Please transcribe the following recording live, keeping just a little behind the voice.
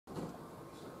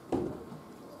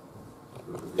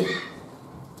good to be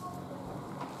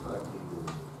back in the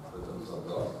presence of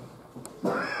God,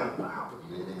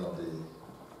 reading of the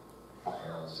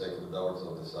sacred hours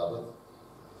of the Sabbath.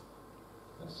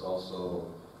 It's also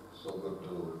so good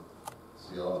to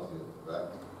see all of you back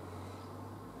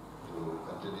to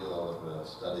continue our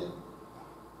study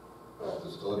of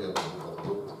the story of the book of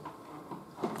Ruth.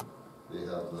 We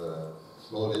have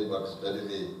slowly but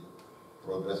steadily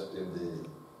progressed in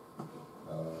the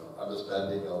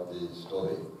understanding of the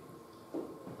story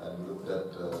and looked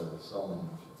at some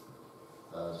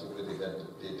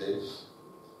significant details,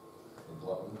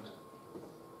 important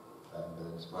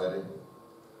and inspiring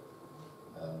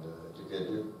and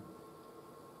educative,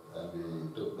 and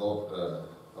we took note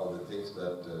of the things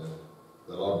that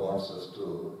the Lord wants us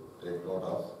to take note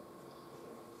of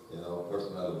in our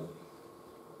personal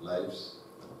lives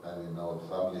and in our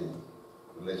family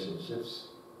relationships,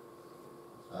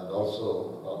 and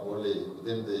also not only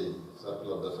within the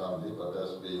circle of the family, but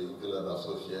as we mingle and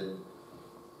associate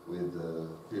with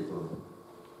people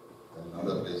in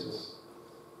other places,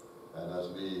 and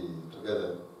as we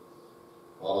together,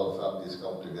 all our families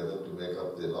come together to make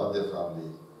up the larger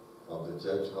family of the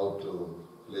church, how to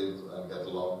live and get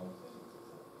along,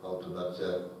 how to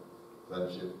nurture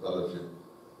friendship, fellowship,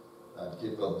 and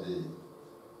keep up the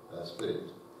spirit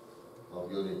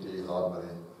of unity,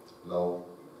 harmony, love,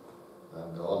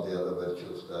 and all the other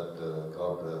virtues that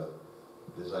God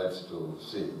desires to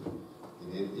see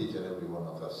in each and every one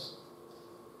of us.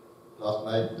 Last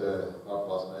night, not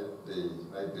last night, the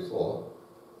night before,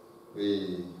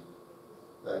 we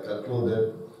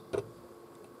concluded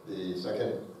the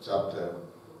second chapter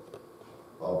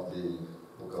of the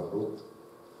book of Ruth,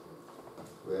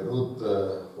 where Ruth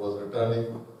was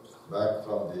returning back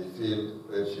from the field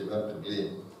where she went to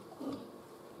glean,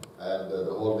 and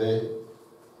the whole day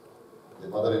the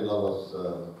mother-in-law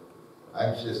was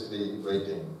anxiously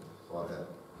waiting for her.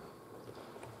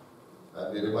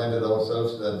 And we reminded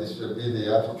ourselves that this should be the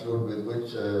attitude with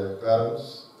which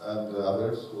parents and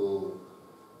others who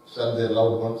send their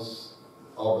loved ones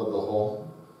out of the home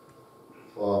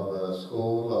for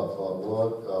school or for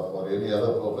work or for any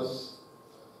other purpose,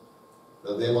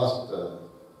 that they must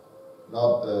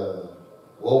not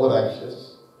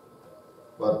over-anxious,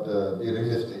 but be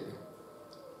realistic,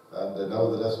 and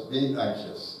nevertheless be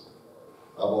anxious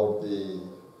about the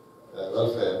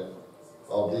welfare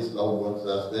of these loved ones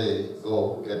as they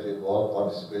go, get involved,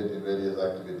 participate in various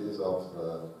activities of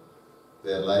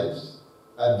their lives,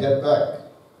 and get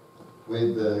back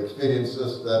with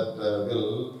experiences that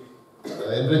will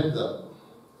enrich them,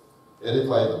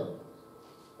 edify them,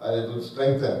 and it will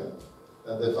strengthen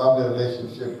the family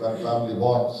relationship and family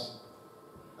bonds.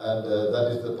 And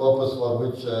that is the purpose for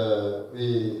which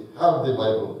we have the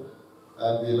Bible,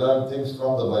 and we learn things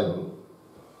from the Bible,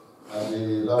 and we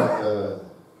learn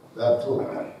that truth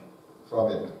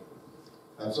from it.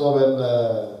 And so when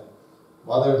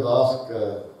mothers ask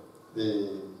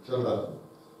the children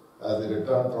as they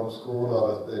return from school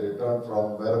or as they return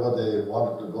from wherever they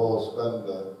wanted to go spend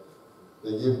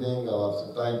the evening, or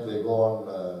sometimes they go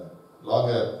on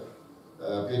longer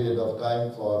period of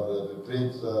time for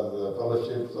retreats or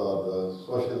fellowships or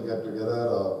social get-together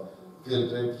or field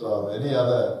trips or any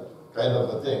other kind of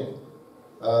a thing,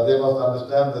 they must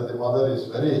understand that the mother is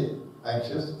very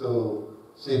anxious to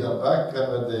see them back,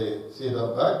 and when they see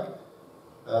them back,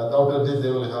 undoubtedly they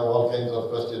will have all kinds of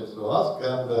questions to ask,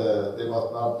 and they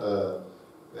must not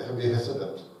be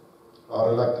hesitant or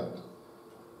reluctant,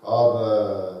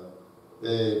 or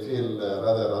they feel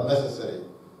rather unnecessary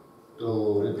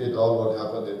to repeat all what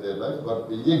happened in their life, but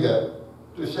be eager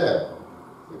to share.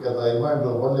 Because I remind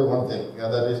only one thing,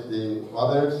 and that is the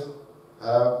mothers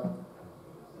have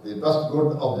the best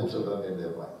good of the children in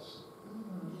their minds.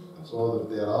 And so if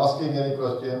they are asking any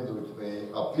questions which may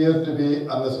appear to be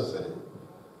unnecessary,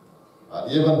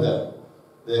 and even then,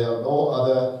 they have no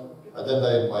other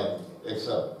agenda in mind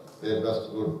except their best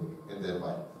good in their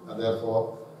mind. And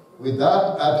therefore, with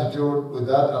that attitude, with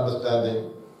that understanding,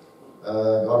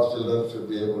 God's children should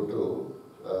be able to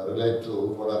relate to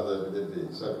what are within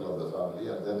the circle of the family,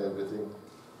 and then everything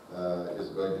is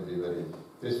going to be very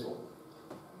peaceful.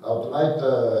 Now tonight,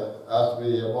 as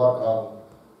we embark on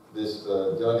this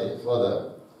journey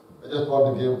further, I just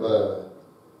want to give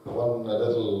one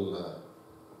little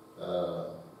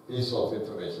piece of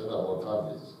information about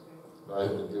families. I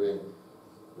have been giving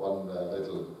one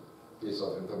little piece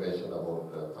of information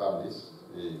about families.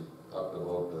 We talked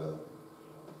about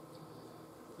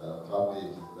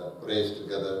family that prays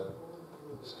together,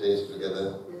 stays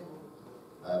together,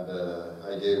 and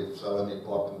I gave 7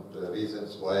 important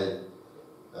reasons why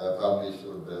families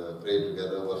should pray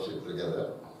together, worship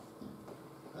together.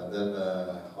 And then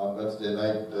on Wednesday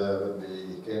night, when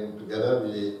we came together,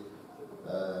 we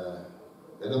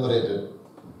enumerated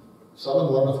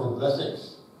 7 wonderful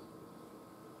blessings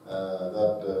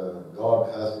that God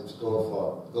has in store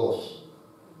for those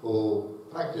who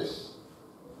practice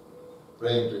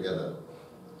praying together,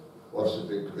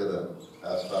 worshipping together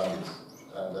as families.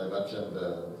 And I mentioned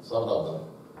 7 of them,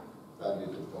 and we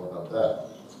took note of that.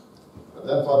 But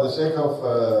then for the sake of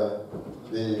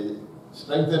the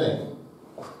strengthening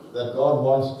that God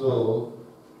wants to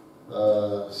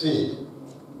see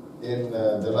in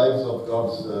the lives of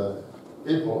God's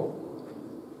people,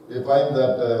 we find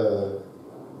that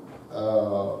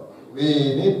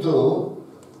we need to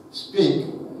speak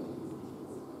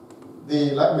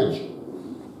the language.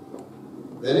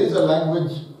 There is a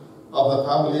language of the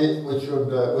family which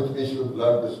we should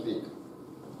learn to speak.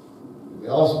 We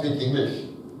all speak English,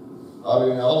 or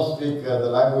we all speak the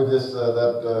languages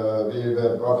that we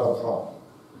were brought up from.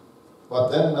 But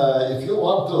then if you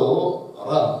want to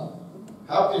run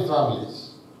happy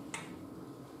families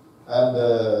and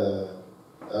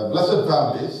blessed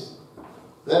families,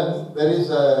 then there is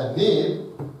a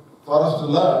need for us to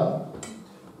learn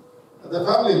the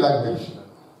family language.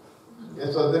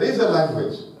 Okay, so there is a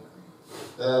language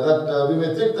that we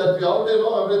may think that we already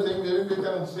know everything, we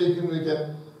can speak and we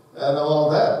can know all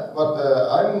that. But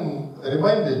I'm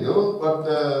reminding you, but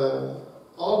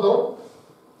all don't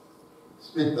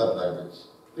speak that language.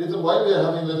 The reason why we are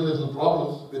having little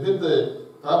problems within the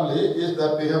family is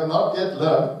that we have not yet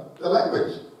learned the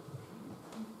language.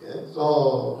 Okay,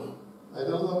 so I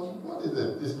don't know, what is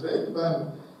it? This strange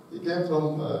man, he came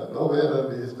from nowhere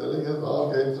and he is telling us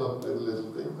all kinds of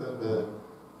little things, and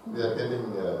we are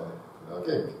getting a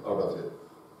kick out of it.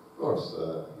 Of course,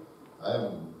 I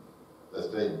am a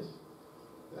strange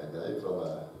guy from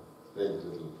a strange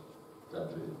little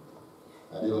country.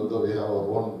 And even though we have our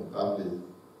own family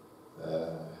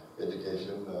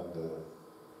education and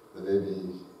the way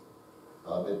we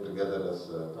are made together as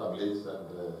families, and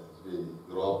we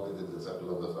grow up within the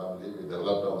circle of the family, we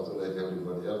developed also like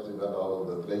everybody else. We went all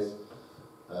over the place,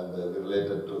 and we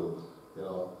related to,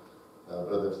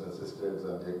 brothers and sisters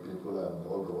and young people and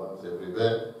older ones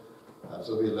everywhere. And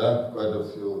so we learned quite a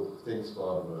few things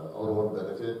for our own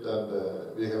benefit,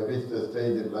 and we have reached a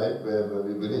stage in life where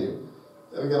we believe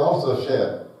that we can also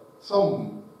share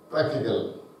some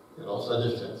practical,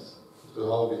 suggestions to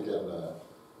how we can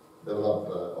develop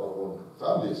our own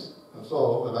families. And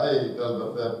so when I tell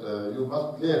them that you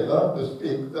must learn to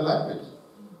speak the language.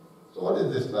 So what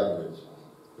is this language?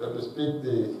 You have to speak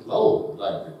the love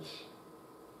language.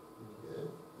 Okay.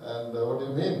 And what do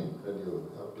you mean when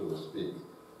you have to speak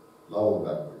love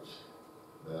language?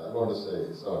 I'm going to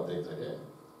say 7 things again.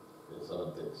 Okay,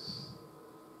 7 things.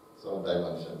 7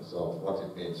 dimensions of what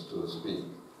it means to speak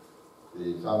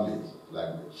the family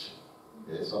language.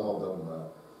 Okay, some of them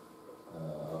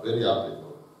are very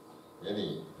applicable.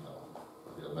 Any,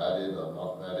 if you're married or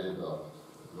not married, or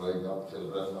growing up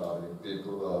children, or young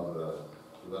people, or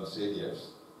even seniors,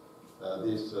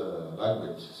 this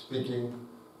language, speaking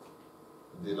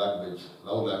the language,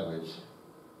 love language,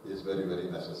 is very, very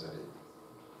necessary.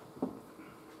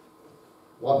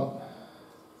 One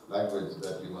language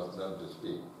that you must learn to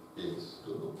speak is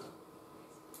to look.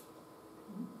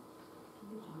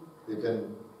 You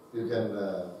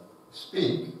can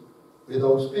speak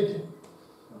without speaking.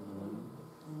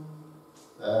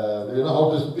 Do you know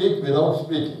how to speak without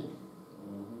speaking?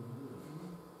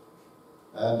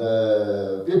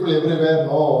 And people everywhere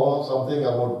know something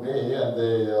about me, and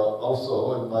they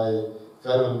also in my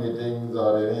farewell meetings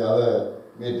or any other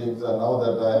meetings, and now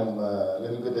that I am a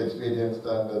little bit experienced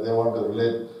and they want to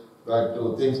relate back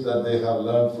to things that they have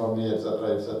learned from me,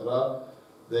 etc.,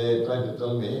 they try to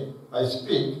tell me I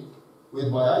speak with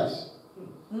my eyes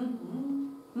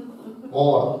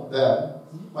more than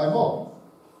my mouth.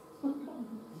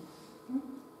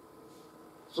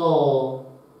 So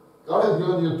God has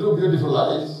given you 2 beautiful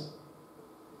eyes,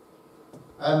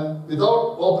 and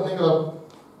without opening your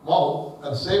mouth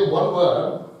and say one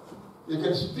word, you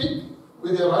can speak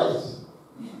with your eyes.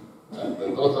 And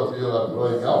those of you who are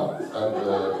growing up, and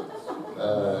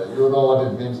you know what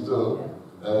it means to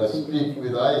speak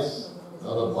with eyes.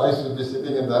 Now the boys will be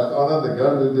sitting in that corner, the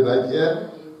girl will be right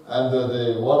here, and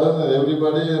the warden and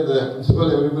everybody, and the principal,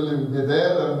 everybody will be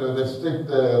there, and the strict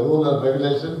rule and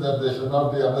regulation that they should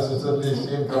not be unnecessarily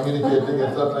seen communicating,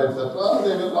 etc., etc.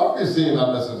 They will not be seen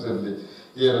unnecessarily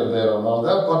here and there and all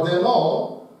that, but they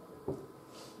know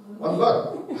one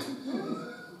word.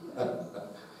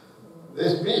 They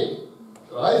speak,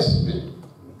 their eyes speak.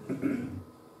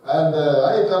 And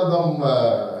I tell them,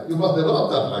 you must develop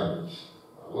that language.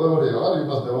 Whoever you are, you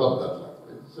must develop that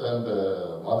language. and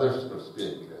mothers could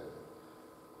speak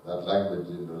that language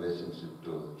in relationship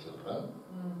to children.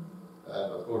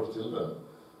 And of course, children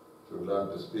should learn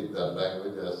to speak that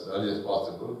language as early as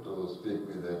possible, to speak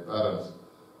with their parents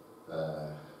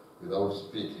without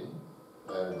speaking.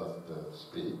 They must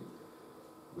speak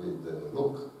with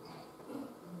look.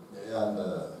 And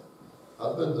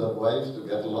husbands and wives to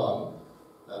get along,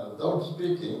 and without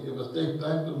speaking, you must take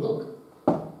time to look.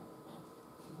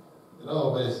 You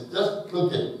know, it's just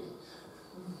looking.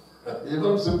 You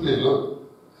don't simply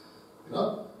look. You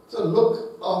know, it's a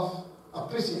look of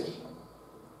appreciation,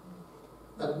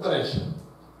 admiration,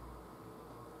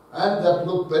 and that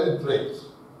look penetrates,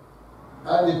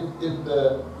 and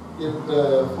it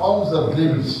forms a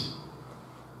bridge,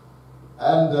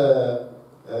 and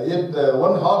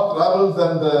one heart travels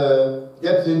and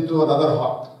gets into another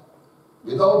heart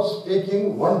without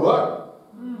speaking one word.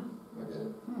 Okay.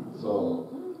 So,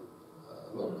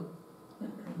 look.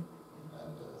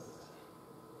 And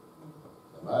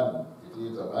the man, if he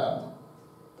is a man,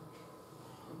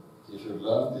 he should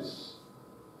learn this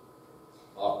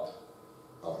art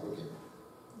of looking.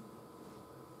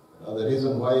 The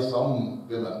reason why some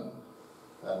women,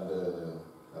 and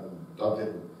I'm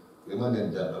talking women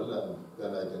in general, and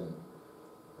then I can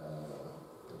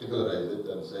particularize it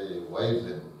and say wives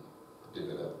in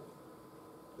particular,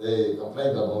 they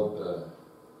complain about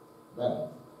men.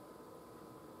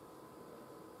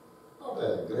 Not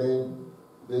a great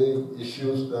big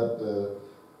issues that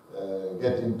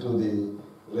get into the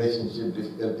relationship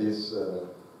difficulties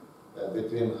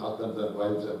between husbands and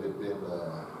wives and between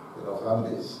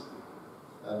families.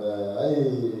 And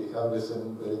I have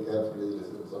listened very carefully.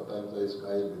 Sometimes I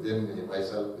smile within me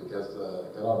myself because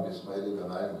I cannot be smiling when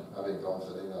I am having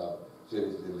counseling or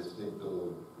seriously listening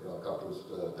to couples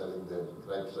telling their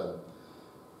gripes and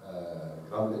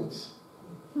grumblings.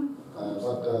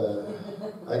 But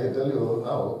I can tell you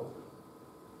now,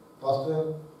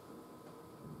 Pastor,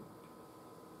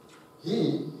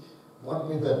 he bought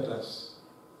me that dress.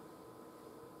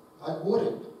 I wore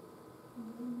it.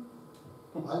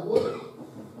 I wore it.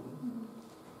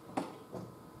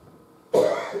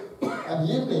 And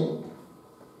evening,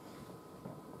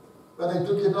 when I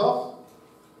took it off,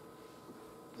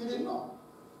 he didn't know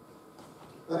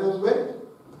that I was wearing it.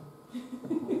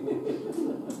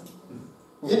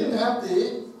 He didn't have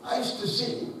the eyes to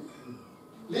see,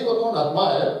 leave alone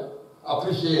admire,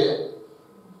 appreciate,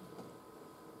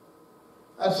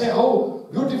 and say how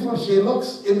beautiful she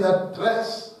looks in that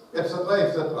dress, etc.,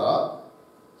 etc.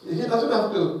 He doesn't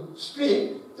have to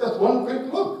speak, just one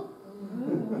quick look.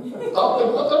 Top to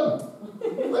bottom.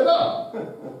 Why not?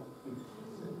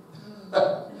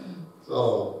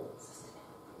 So,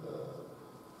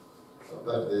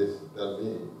 sometimes they tell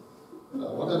me,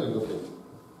 what are you looking?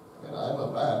 I mean, I'm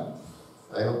a man.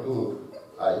 I have two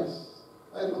eyes.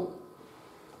 I look.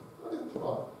 What is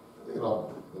wrong? Nothing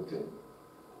wrong with looking.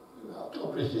 You have to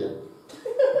appreciate.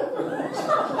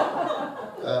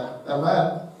 A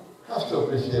man has to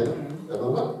appreciate a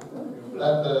woman. And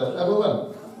a woman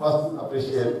must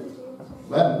appreciate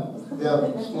men. They are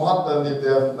smart, and if they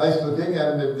are nice looking,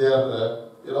 and if they are,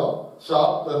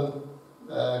 sharp and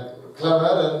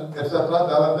clever and etc.,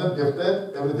 talented,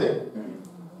 gifted, everything.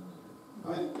 I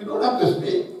mean, you don't have to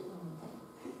speak,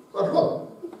 but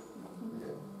look.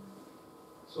 Okay.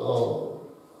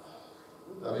 So,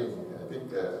 I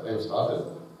think I've started.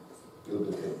 You'll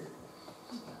be king.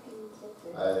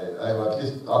 I have at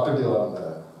least started you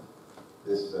on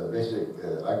this basic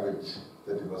language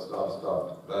that you must all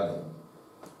start learning.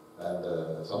 And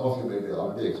some of you may be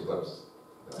already experts.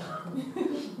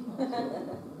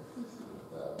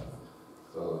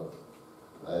 So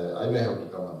I may have to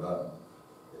come and learn.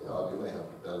 Or you may have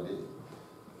to tell me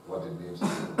what it means to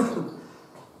look.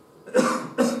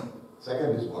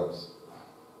 Second is words.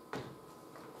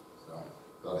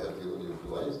 God has given you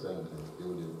two eyes and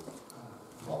given you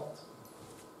mouth.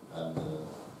 And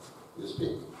you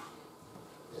speak.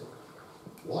 Yeah.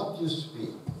 What you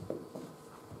speak,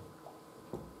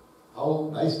 how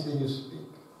nicely you speak.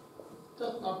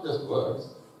 Just not just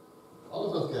words.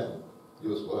 All of us can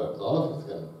use words. All of us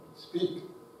can speak.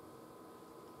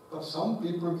 But some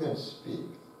people can speak.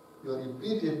 You are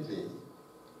immediately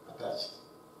attached,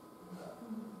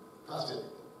 fascinated.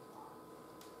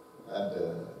 And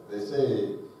they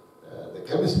say the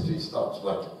chemistry starts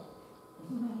working.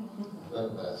 When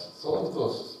so-and-so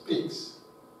speaks.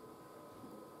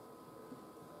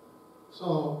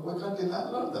 So why can't we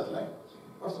learn that language?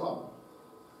 What's wrong?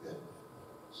 Yeah.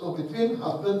 So between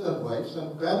husbands and wives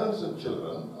and parents and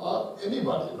children, or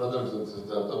anybody, brothers and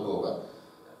sisters or whoever,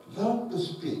 learn to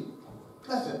speak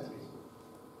pleasantly,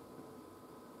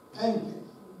 kindly.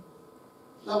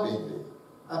 lovingly,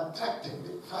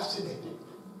 attractively, fascinatingly.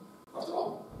 What's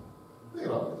wrong? Nothing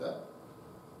wrong with that.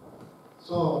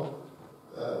 So,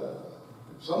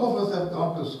 some of us have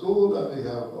gone to school and we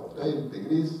have obtained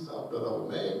degrees after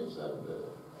our names and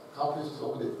accomplished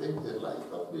so many things in life,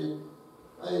 but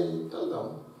I tell them,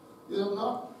 you have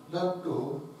not learned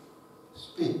to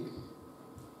speak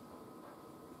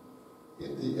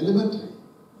in the elementary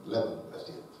level as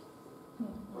yet.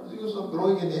 What's the use of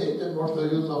growing in age and what's the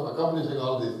use of accomplishing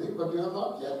all these things, but you have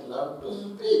not yet learned to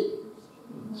speak.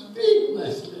 Speak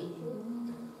nicely.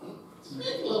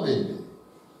 Speak lovingly.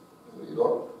 You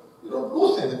don't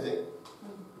lose anything.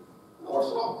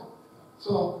 What's wrong?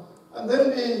 So, and then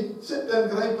we sit and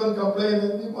gripe and complain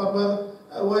and we murmur,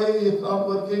 why it's not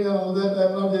working and all that,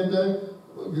 I'm not enjoying.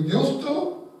 You used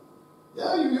to?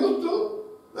 Yeah, you used to.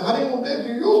 The honeymoon days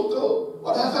you used to.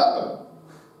 What has happened?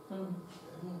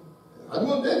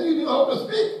 Honeymoon days you knew how to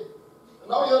speak. And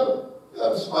now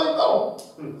you're spying out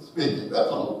speaking, that's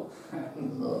all.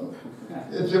 So,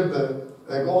 it should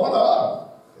go on and on.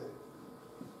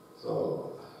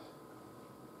 So,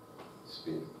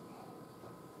 speak.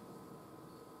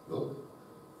 Look.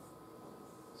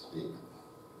 Speak.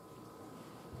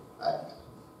 Act.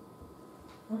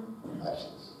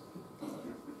 Actions.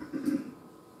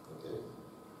 Okay?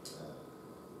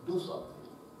 Do something.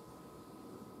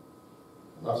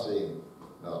 I'm not saying,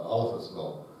 no, all of us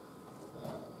know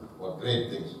what great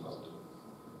things you must do.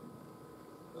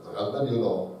 As a husband, you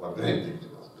know what great things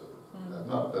you must do. I'm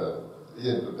not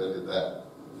here to tell you that.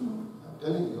 I'm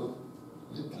telling you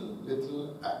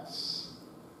little acts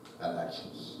and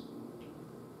actions.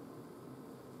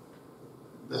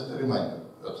 Just a reminder,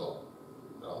 that's all.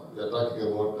 Now, we are talking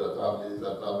about families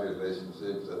and family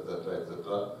relationships, etc.,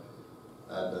 etc.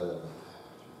 And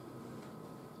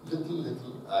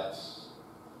little acts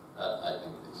and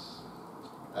activities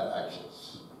and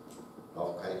actions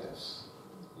of kindness,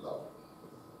 love,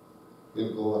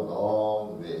 will go a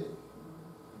long way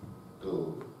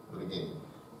to bringing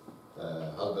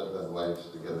husbands and wives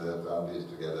together, families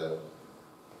together,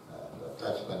 and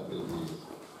attachment will be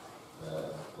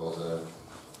closer,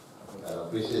 and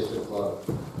appreciation for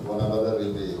one another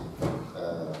will be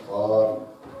far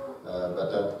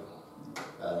better.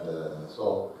 And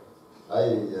so I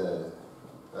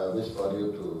wish for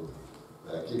you to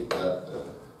keep that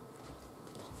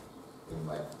in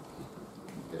mind.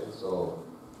 Okay, so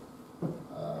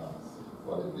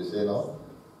what did we say now?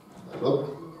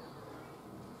 Look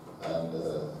and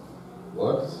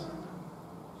words,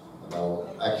 and now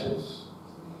actions.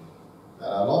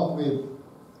 And along with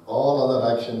all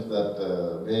other actions that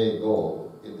may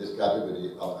go in this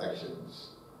category of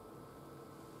actions,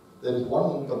 there is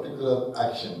one particular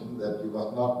action that you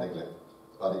must not neglect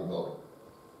or ignore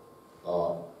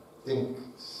or think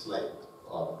slight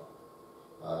or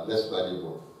less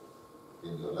valuable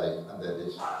in your life, and that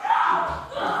is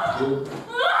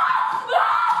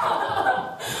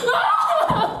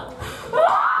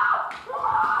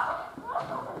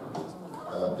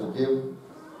to give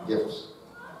gifts.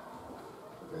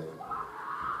 Okay.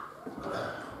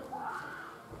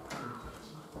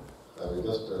 We're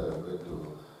just going to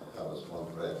have a small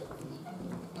prayer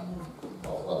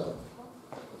of Father.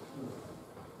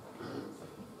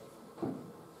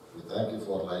 We thank you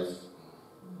for life.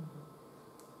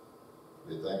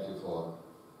 We thank you for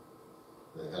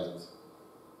the health.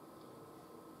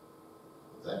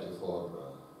 We thank you for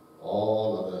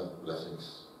all other blessings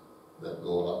that go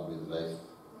along with life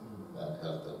and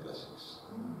health and blessings.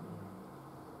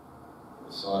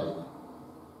 We're sorry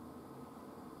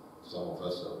some of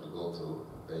us have to go through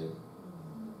pain,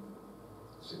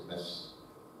 sickness,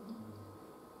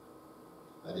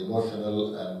 and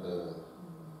emotional and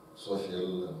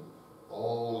social and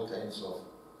all kinds of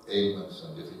ailments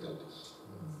and difficulties.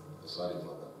 We're sorry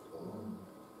for that.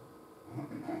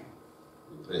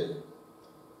 We pray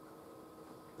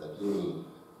that you will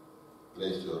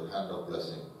place your hand of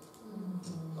blessing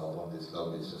upon this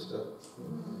lovely sister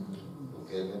who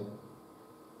came in.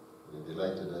 We're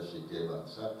delighted as she came and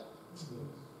sat,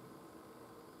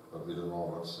 but we don't know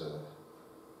what's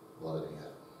bothering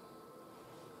her.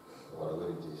 Whatever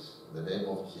it is, in the name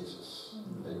of Jesus,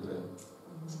 I pray.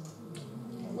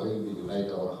 While we unite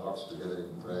our hearts together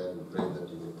in prayer, we pray that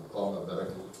you will perform a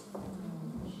miracle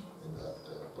in that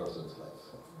person's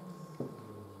life.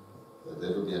 That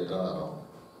there will be a turnaround,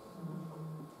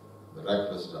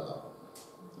 miraculous turnaround.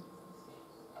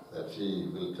 That she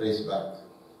will trace back,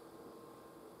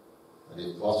 and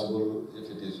if possible, if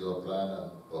it is your plan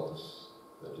and purpose,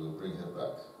 that you will bring her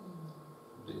back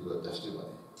to give a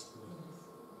testimony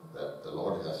that the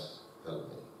Lord has helped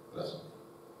me, blessed me,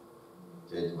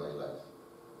 changed my life,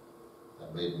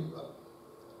 and made me well.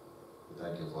 We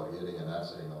thank you for hearing and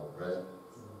answering our prayer.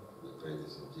 We pray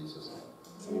this in Jesus' name.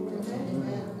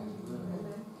 Amen.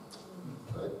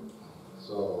 Right?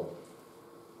 So,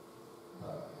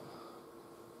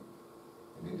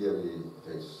 in India we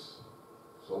face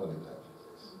so many times we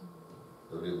face.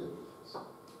 Everywhere we face.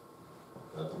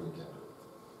 Nothing we can do.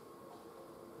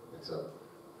 Except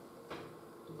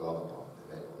to call upon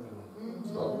the name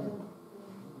of God.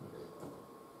 Okay.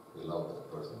 We love that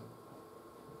person.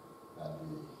 And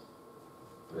we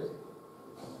pray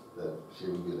that she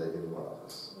will be like any one of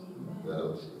us.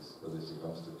 Wherever she is. Whether she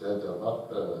comes to church or not,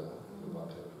 we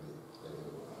want her to be like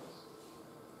any one of us.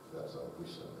 That's our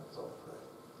vision, that's our prayer.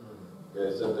 Okay,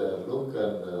 I said look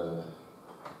and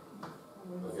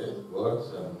words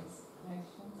and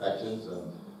actions and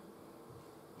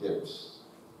gifts.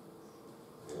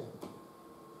 Okay.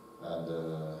 And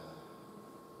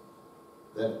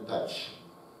then touch.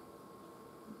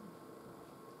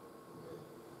 Okay.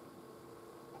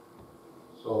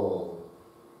 So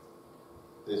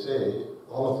they say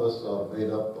all of us are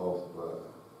made up of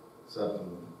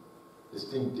certain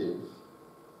distinctive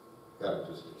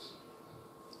characteristics.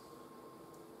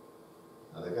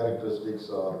 And the characteristics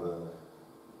are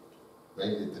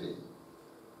mainly three.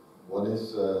 One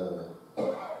is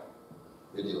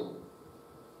video.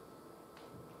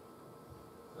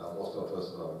 Now, most of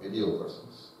us are video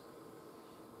persons.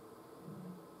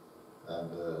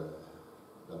 And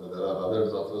then there are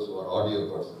others of us who are audio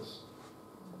persons.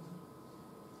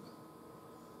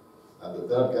 And the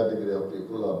third category of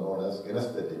people are known as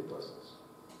kinesthetic persons.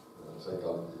 In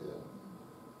psychology,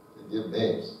 they give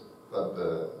names, but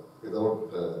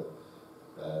without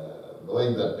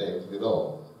knowing that names, we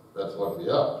know that's what we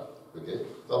are. Okay?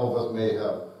 Some of us may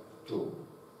have two,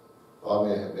 or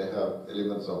may have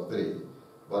elements of three,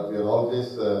 but we are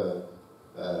always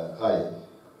high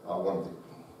on one thing.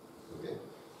 Okay?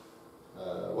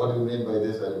 What do you mean by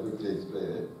this? I will quickly explain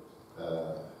it.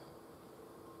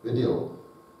 Video.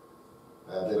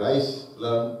 The eyes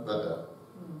learn better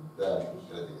than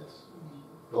anything else.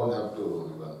 Don't have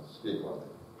to even speak on them.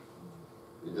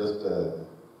 You just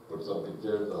put some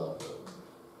pictures or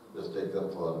just take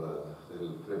them for a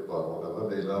little trip or whatever.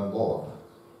 They learn more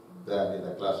than in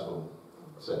a classroom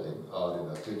setting or in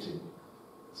a teaching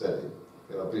setting.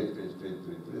 You know, preach.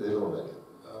 They don't like it.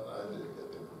 I didn't get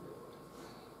it.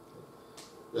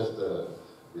 Just a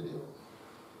video.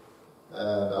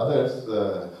 And others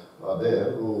are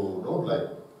there who don't like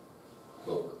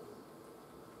book,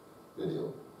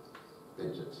 video,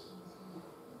 pictures.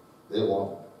 They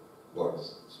want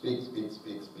words. Speak. We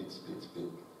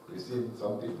see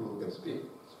some people who can speak.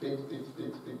 Speak.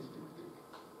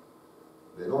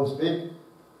 They don't speak.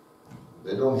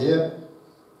 They don't hear.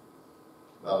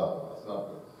 No, it's not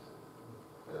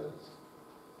good.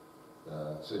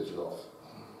 Switch it off.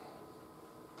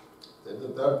 Then the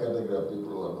third category of people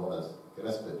who are known as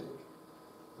kinesthetic.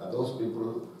 And those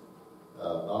people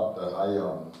are not high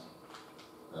on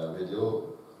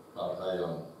video, not high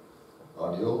on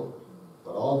audio,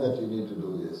 but all that you need to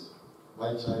do is,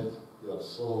 my child, you are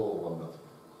so wonderful.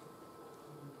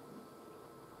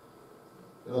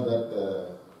 You know,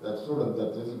 that student,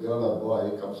 that little girl or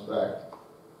boy comes back,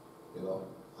 you know,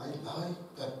 I like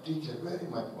that teacher very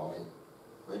much, mommy.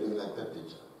 Why do you like that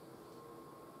teacher?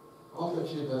 All that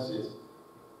she does is,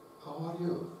 how are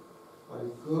you? Are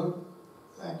you good?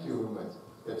 Thank you very much,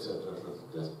 etc.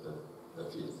 Just a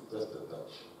feel, just a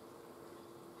touch.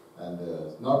 And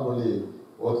not only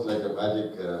works like a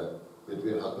magic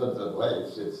between husbands and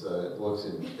wives, it works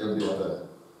in every other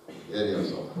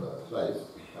areas of life.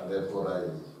 And therefore I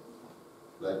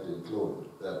like to include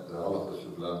that all of us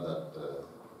should learn that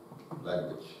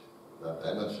language, that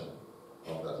dimension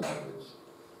of that language.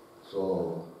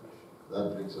 So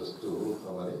that brings us to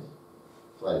how many?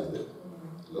 5 is it?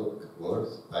 Look,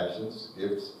 words, actions,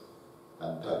 gifts,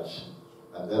 and touch.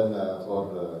 And then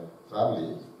for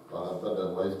family, for husband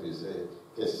and wife, we say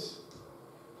kiss.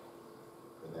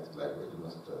 The next language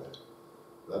must,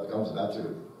 that comes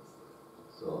naturally.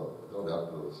 So you don't have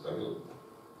to struggle.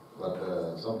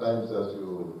 But sometimes as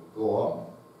you go on,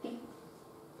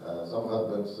 some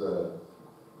husbands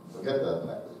forget that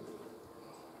language.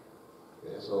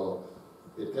 Okay, so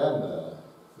it can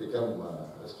become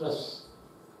a stress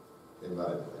in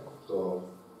marriage life. So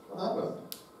what happened?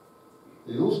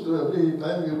 You used to, every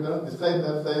time you turn this side,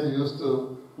 that side, you used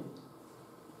to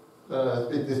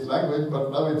speak this language, but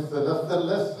now it's less than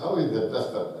less. How is it less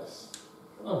than less?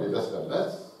 It cannot be less than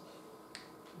less.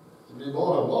 It should be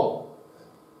more and more.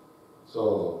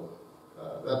 So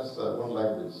that's one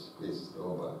language, please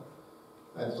remember.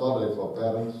 And it's already for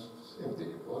parents, same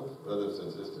thing, both brothers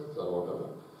and sisters or whatever,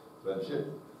 friendship.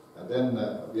 And then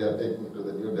we are taking it to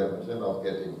the new dimension of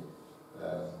getting,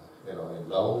 in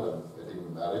love and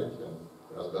getting marriage and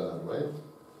husband and wife.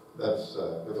 That's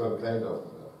a different kind of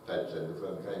touch, a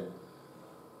different kind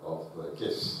of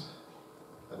kiss.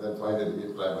 And then finally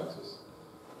it climaxes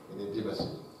in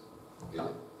intimacy.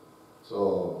 Okay?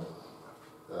 So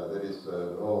there is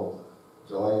no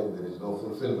joy and there is no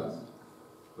fulfillment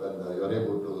when you are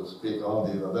able to speak all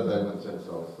these other dimensions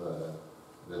of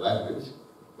the language,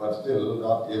 but still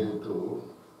not able to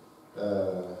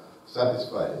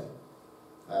satisfy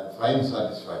and find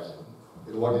satisfaction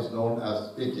in what is known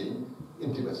as speaking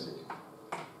intimacy.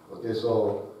 Okay,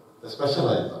 so the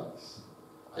specialized arts,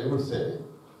 I would say,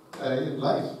 in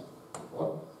life.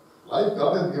 What? Life,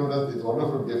 God has given us this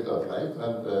wonderful gift of life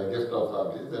and gift of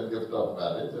families and gift of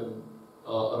marriage and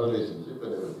a relationship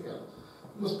and everything else.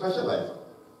 You must specialize on it.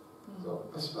 So,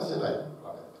 specialize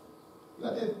on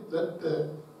it. Let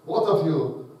both of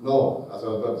you know, as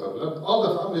husbands, let all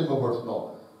the family members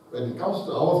know. When it comes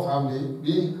to our family,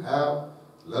 we have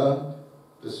learned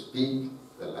to speak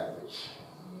the language.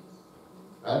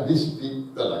 And we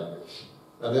speak the language.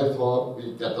 And therefore,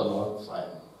 we get along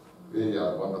fine. We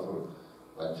are a wonderful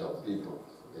bunch of people.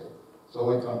 Okay? So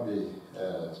we can't be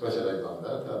specialized on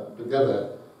that. And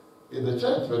together, in the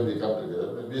church, when we come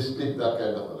together, we speak that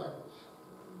kind of a language.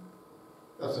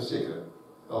 That's the secret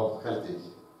of healthy,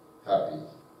 happy,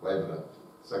 vibrant,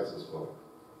 successful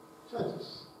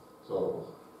churches. So,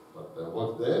 but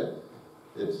what's there,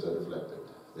 it's reflected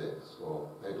there. So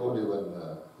I told you when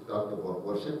we talked about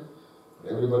worship,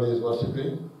 everybody is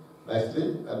worshipping nicely,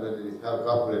 and when we have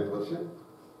corporate worship,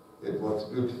 it works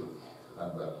beautifully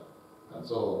and well. And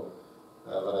so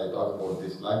when I talk about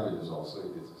these languages also,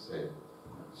 it is the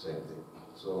same thing.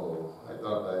 So I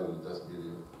thought I will just give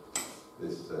you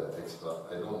this extra.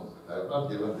 I have not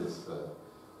given this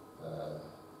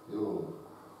you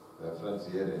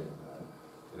friends here in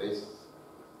Grace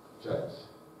Church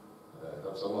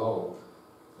have somehow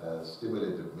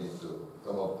stimulated me to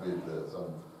come up with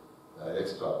some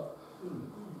extra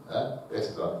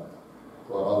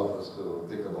for all of us to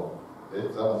think about.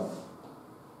 7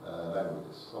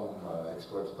 languages. Some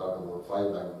experts talk about 5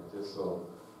 languages. So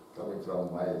coming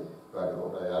from my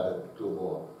background, I added 2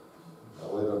 more.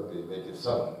 Why don't we make it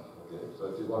 7? Okay. So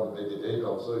if you want to make it 8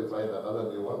 also, you find another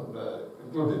new one,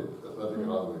 include it. There's nothing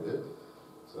wrong with it.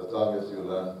 So as long as you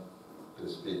learn to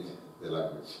speak the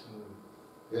language.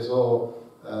 Okay, so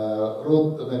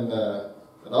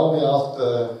Naomi asked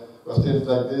questions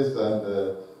like this, and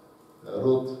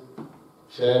Ruth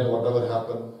shared whatever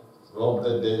happened throughout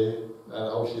the day, and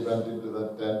how she went into the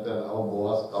tent, and how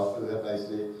Boaz talked to her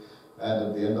nicely, and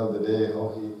at the end of the day,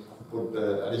 how he put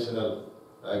additional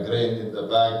grain in the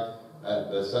bag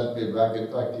and sent me back.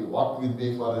 In fact, he walked with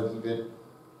me for a little bit,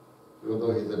 even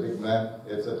though he's a big man,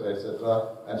 etc.,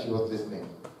 etc., and she was listening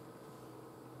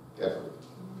carefully.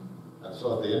 And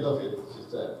so at the end of it, she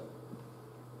said,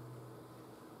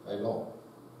 I know,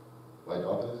 my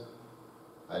daughters,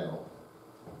 I know.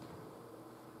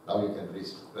 Now you can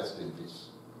rest in peace.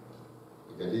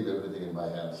 You can leave everything in my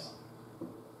hands.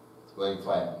 It's going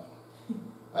fine.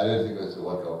 I don't think it's going to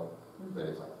work out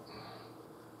very fine.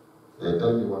 They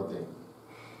tell me one thing,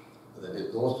 that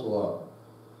if those who are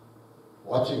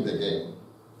watching the game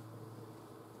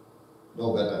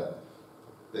know better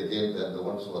the game than the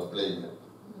ones who are playing it.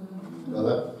 You know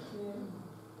that? Yeah.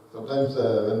 Sometimes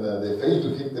when they fail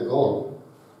to kick the goal,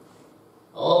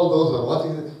 all those who are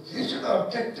watching it, he should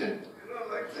have kicked it,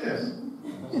 like this.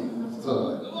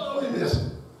 Yes.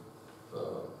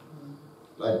 So,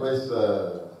 likewise,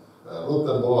 Ruth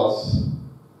and Boaz,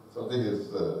 something is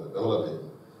developing.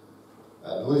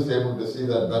 And who is able to see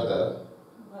that better?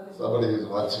 Somebody is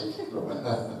watching from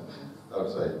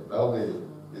outside. Naomi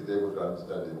is able to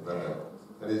understand it better.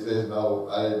 And he says, now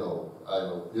I know,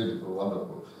 beautiful,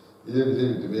 wonderful. You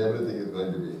leave it to me, everything is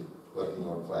going to be working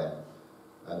out fine.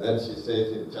 And then she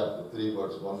says in chapter 3,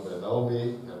 verse 1, when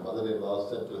Naomi, her mother-in-law,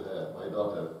 said to her, my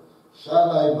daughter,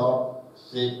 shall I not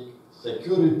seek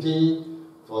security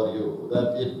for you,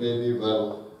 that it may be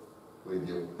well with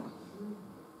you?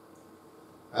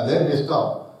 And then we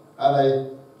stop. And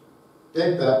I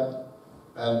take that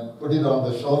and put it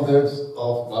on the shoulders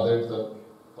of mothers and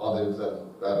fathers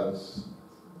and parents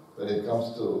when it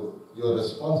comes to your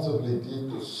responsibility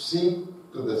to seek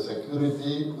to the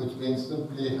security, which means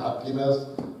simply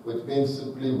happiness, which means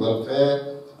simply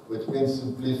welfare, which means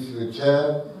simply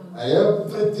future, and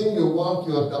everything you want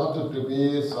your daughter to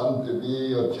be, son to be,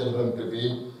 your children to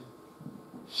be.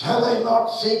 Shall I not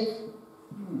seek?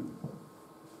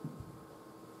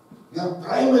 Your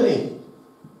primary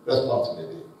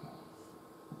responsibility,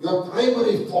 your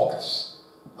primary focus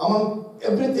among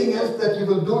everything else that you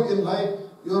will do in life,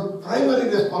 your primary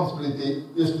responsibility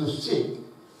is to seek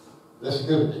the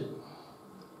security,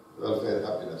 welfare,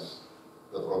 happiness,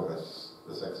 the progress,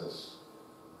 the success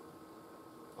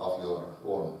of your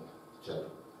own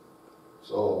children.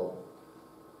 So,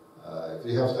 if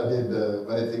we have studied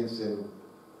many things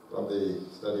from the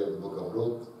study of the book of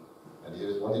Ruth, and here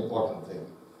is one important thing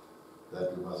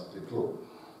that we must include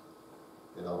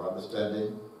in our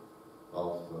understanding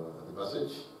of the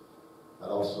message,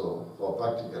 and also for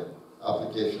practical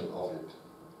application of it.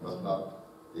 Must not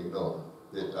ignore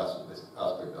this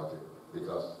aspect of it,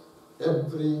 because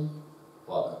every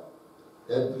father,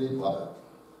 every mother,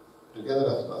 together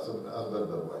as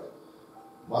husband and wife,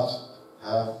 must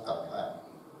have a plan,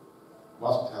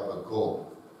 must have a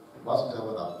goal, must have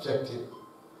an objective,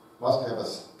 must have a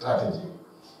strategy.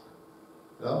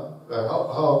 You know,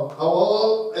 how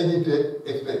all I need to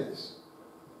explain this.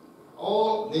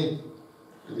 All need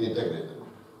to be integrated,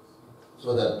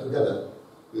 so that together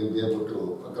we will be able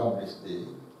to accomplish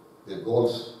the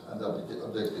goals and the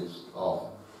objectives of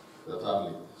the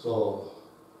family. So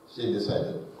she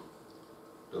decided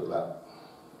to plan.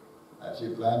 And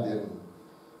she planned in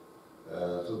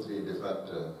 2-3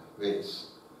 different ways.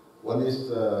 One is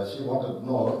she wanted to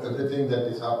know everything that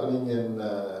is happening in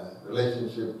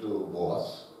relationship to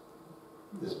Boaz.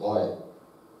 This boy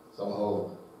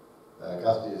somehow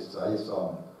cast his eyes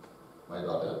on my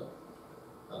daughter.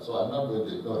 And so I'm not going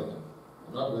to ignore him.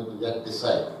 I'm not going to yet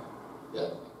decide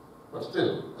yet. But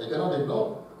still, I cannot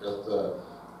ignore, because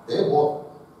they both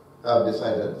have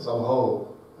decided somehow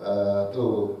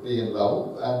to be in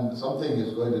love, and something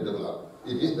is going to develop.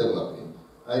 It is developing.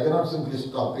 I cannot simply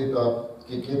stop it or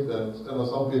kick it, and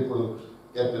some people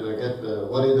get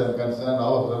worried and concerned,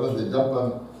 all of a sudden they jump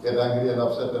and get angry and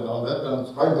upset and all that, and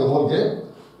spoil the whole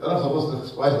game. You're not supposed to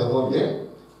spoil the whole game.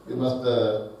 You must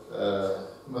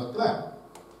plan.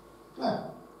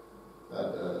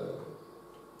 And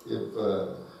if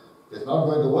it's not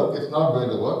going to work, it's not going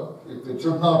to work. If it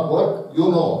should not work, you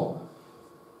know.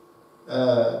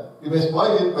 You may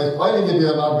spoil it. By spoiling it, you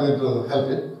are not going to help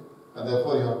it. And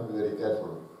therefore, you have to be very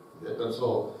careful. And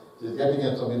so, she's getting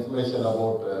some information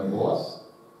about Boaz.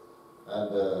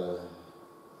 And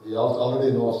he also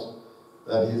already knows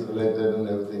that he's related and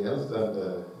everything else.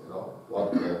 And,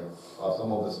 what are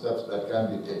some of the steps that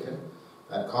can be taken.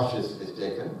 And cautiously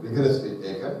taken, vigorously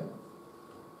taken,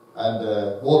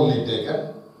 and boldly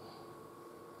taken,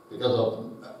 because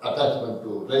of attachment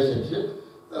to relationship.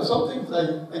 There are some things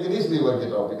I can easily work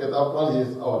it out, because after all, he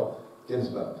is our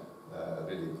kinsman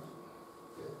redeemer.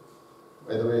 Okay.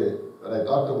 By the way, when I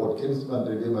talked about kinsman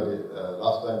redeemer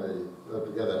last time we were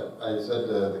together, I said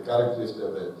the characteristic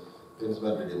of the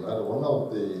kinsman redeemer. One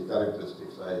of the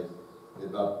characteristics I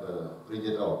did not bring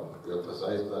it out to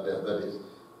emphasize that is,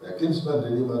 a kinsman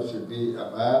redeemer should be a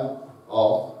man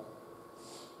of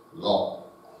law.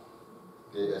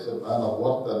 Okay, I said man of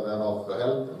worth and man of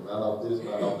health and man of this,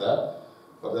 man of that.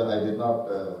 But then I did not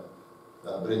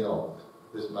bring out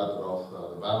this matter of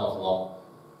the man of law.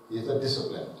 He is a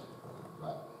disciplined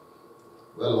man,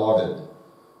 well-ordered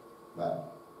man.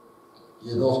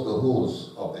 He knows the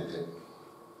rules of the game.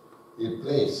 He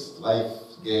plays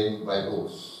life's game by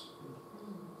rules.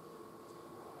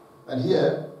 And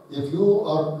here, if you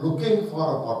are looking for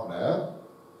a partner,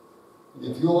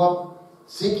 if you are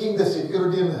seeking the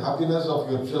security and happiness of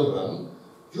your children,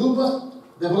 you must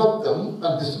develop them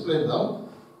and discipline them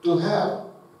to have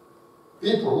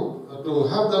people, to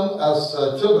have them as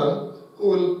children who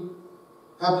will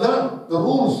have learned the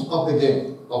rules of the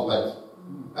game of life.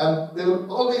 And they will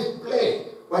always play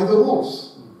by the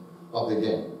rules of the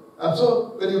game. And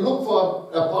so, when you look for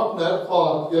a partner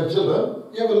for your children,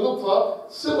 you will look for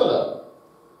similar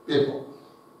people.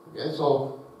 Okay,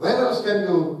 so where else can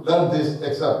you learn this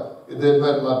except in the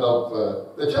environment of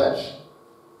the church?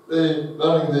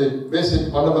 Learning the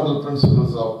basic fundamental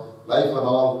principles of life and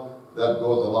all that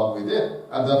goes along with it.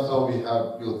 And that's how we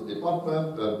have youth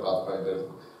department and Pathfinder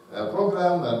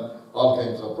program and all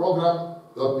kinds of programs,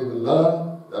 that we will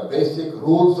learn the basic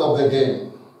rules of the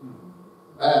game.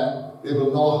 And we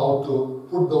will know how to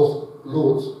put those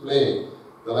rules, play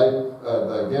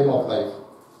the game of life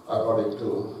according to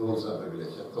rules and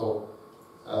regulations. So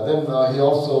then he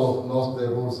also knows the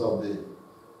rules of the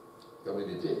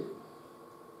community.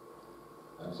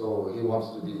 And so he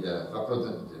wants to be a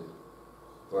representative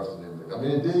person in the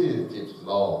community. He keeps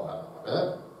law and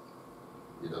order.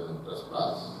 He doesn't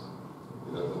trespass.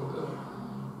 He doesn't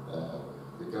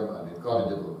become an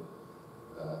incorrigible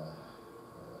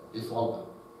defaulter.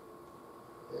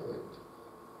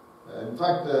 In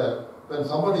fact, when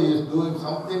somebody is doing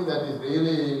something that is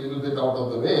really a little bit out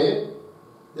of the way,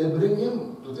 they bring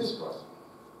him to this person.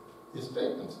 He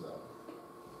straightens them.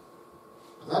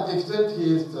 To that extent,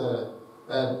 he is a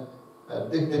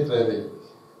dignitary,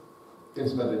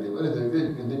 kinsman,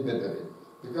 very dignitary,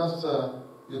 because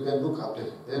you can look up to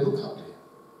him. They look up to him.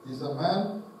 He is a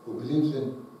man who believes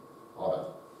in order,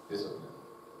 discipline,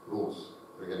 rules,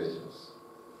 regulations.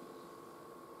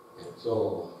 Okay,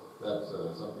 so that's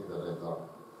something that I thought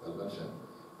I'll mention.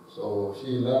 So she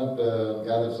learned,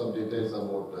 gathered some details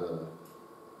about,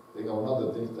 I think one of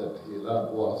the things that he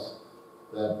learned was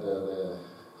that the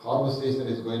harvest season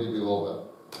is going to be over,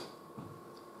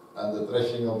 and the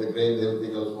threshing of the grain,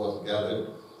 everything else was gathered,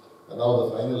 and now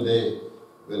the final day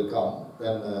will come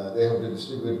when they have to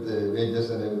distribute the wages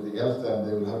and everything else, and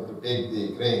they will have to take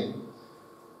the grain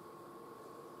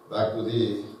back to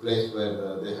the place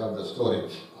where they have the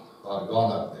storage, or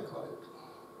garner they call it.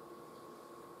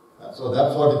 And so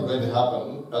that's what is going to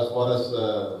happen as far as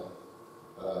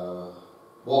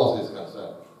Boaz is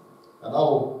concerned. And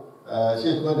now she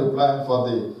is going to plan for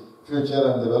the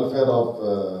future and the welfare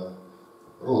of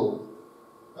Ruth,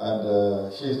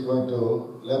 and she is going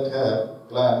to let her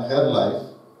plan her life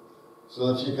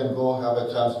so that she can go have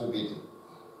a chance to meet him.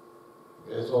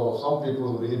 Okay, so some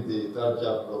people who read the 3rd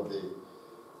chapter of the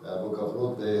book of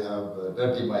Ruth, they have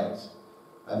dirty minds,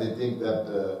 and they think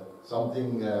that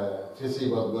something fishy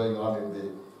was going on in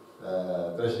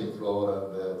the threshing floor,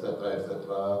 and etc.,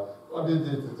 etc. What is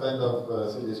this kind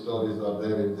of silly stories are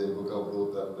there in the book of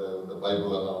Ruth and the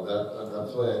Bible and all that, and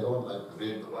that's why I don't like to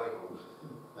read the Bible.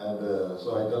 And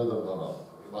so I tell them, no,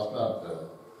 you must not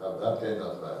have that kind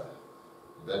of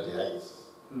dirty eyes,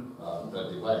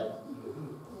 dirty mind.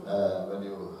 When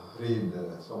you read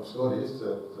some stories,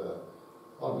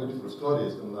 all beautiful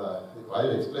stories, and if I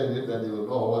explain it, then you will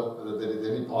know whether there is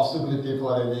any possibility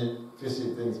for any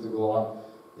fishy things to go on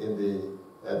in the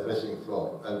threshing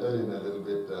floor. I'll tell you in a little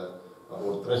bit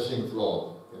about threshing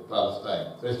floor in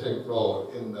Palestine, threshing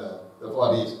floor in the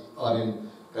Far East, or in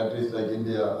countries like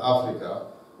India, Africa,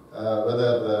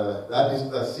 whether that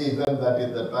is the season, that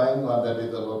is the time, or that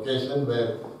is the location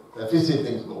where the fishy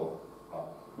things go on.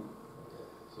 Okay.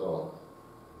 So,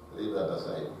 leave that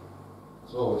aside.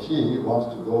 So she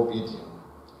wants to go meet him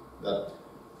that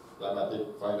climatic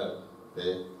final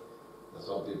day.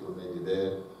 Some people may be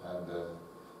there, and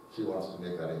she wants to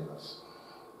make arrangements.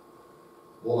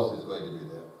 Boaz is going to be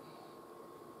there,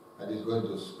 and he's going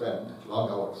to spend long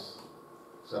hours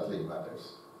settling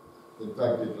matters. In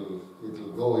fact, it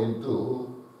will go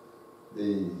into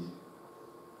the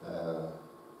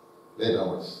late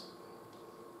hours,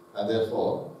 and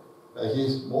therefore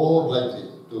he's more likely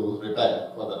to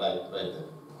retire for the night right there.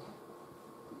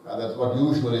 And that's what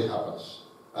usually happens.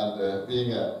 And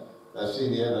being a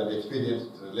senior and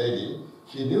experienced lady,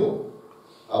 she knew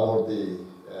about the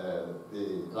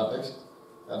context,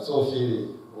 and so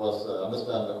she was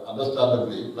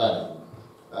understandably planning.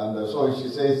 And so she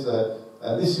says,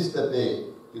 this is the day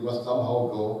you must somehow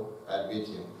go and meet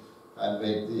him and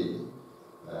make the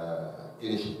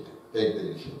initiative, take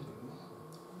the initiative.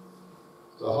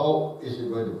 So how is she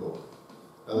going to go?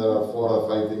 And there are 4 or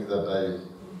 5 things that I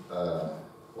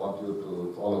want you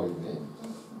to follow with me.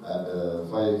 And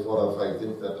 4 or 5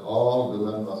 things that all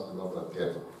women must know but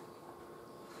careful.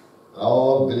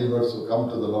 All believers who come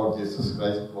to the Lord Jesus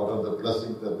Christ, what are the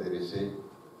blessings that they receive?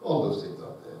 All those things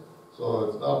are there. So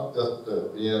it's not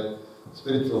just mere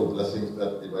spiritual blessings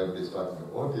that the Bible is talking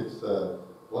about. It's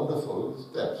wonderful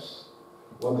steps,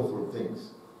 wonderful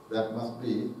things that must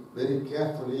be very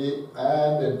carefully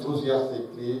and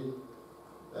enthusiastically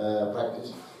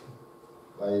practiced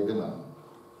by women,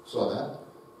 so that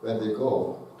when they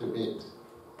go to meet,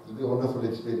 it will be a wonderful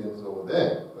experience over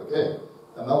there. Okay?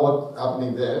 And now what's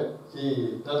happening there?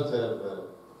 She tells her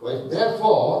wife,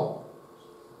 therefore,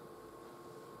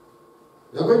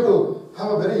 you're going to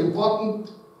have a very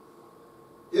important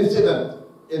incident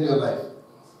in your life.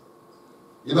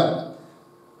 Event.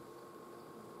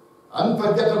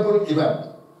 Unforgettable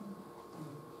event.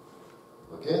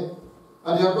 Okay?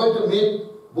 And you're going to meet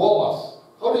Boaz.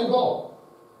 How do you go?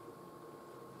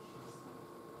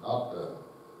 Not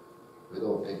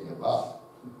without taking a bath.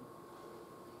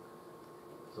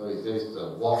 So he says,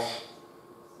 wash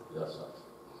yourself.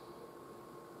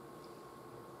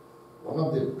 One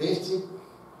of the basic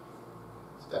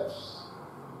steps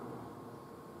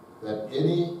that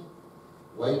any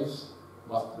wives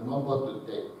must remember to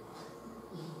take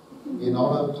in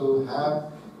order to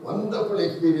have wonderful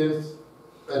experience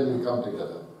when you come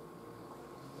together.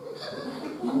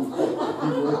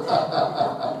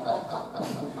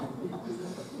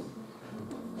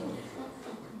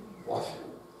 Wash.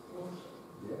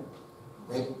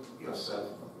 Make yourself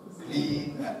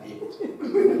clean and neat.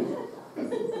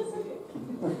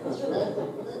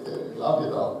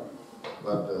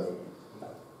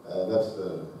 that's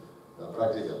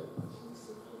practical.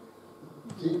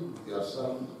 Keep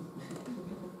yourself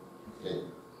clean.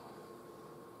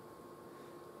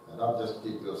 And not just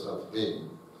keep yourself clean.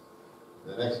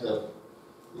 The next step,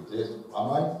 it is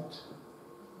anoint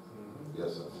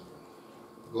yourself.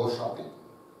 Go shopping.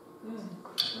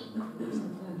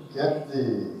 Get the,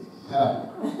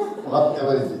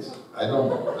 whatever it is. I don't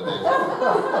know the name.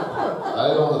 I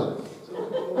don't know.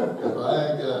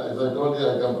 As I told you, I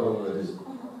come from very.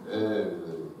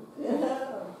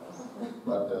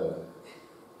 But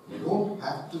you don't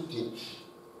have to teach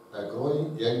a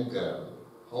growing young girl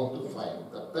how to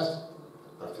find the best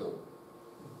perfume.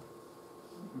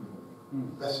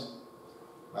 Best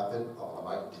method of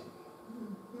anointing.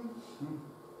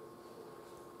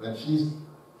 When she's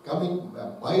coming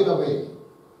a mile away,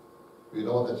 we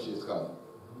know that she's coming.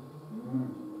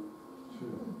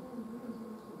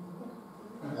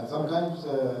 And sometimes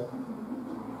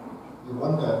you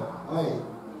wonder why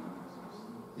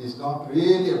he's not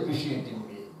really appreciating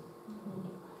me.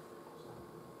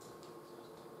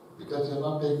 Because you're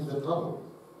not taking the trouble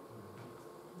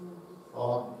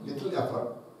or little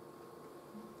effort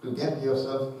to get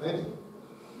yourself ready.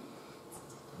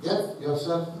 Get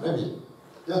yourself ready.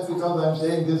 Just because I'm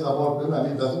saying this about women,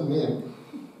 it doesn't mean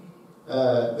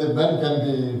that men can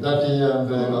be dirty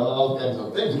and all kinds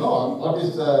of things. No, what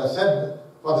is said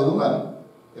for the woman,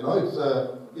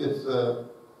 it's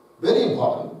very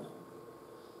important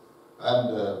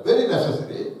and very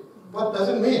necessary, but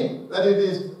doesn't mean that it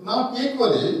is not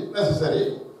equally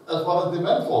necessary as far as the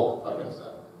men folk are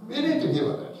concerned. We need to give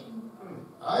attention.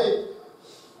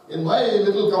 In my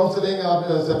little counseling or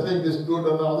settling dispute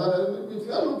and all that, if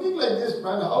you are looking like this,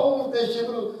 man, how she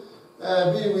will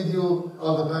be with you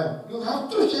all the time? You have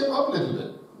to shape up a little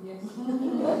bit. Yes. You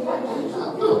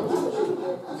have to.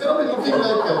 You cannot be looking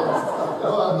like,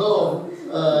 as though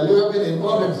you have been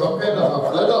involved in some kind of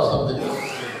a flood or something.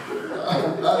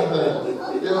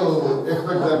 And you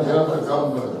expect that girl to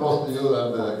come close to you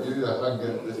and give you a hug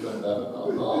and this and that and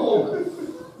all. No.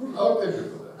 How can you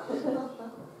do that? It's not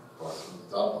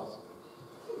possible.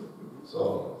 So,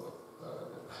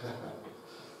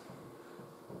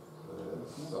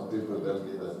 some people tell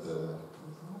me that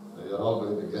you're all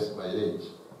going to guess my age.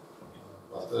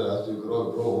 After, as you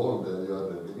grow old, you are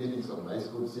revealing some nice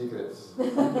good secrets.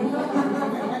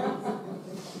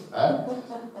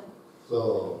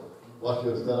 So, wash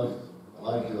yourself,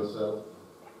 anoint yourself,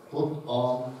 put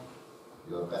on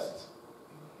your best.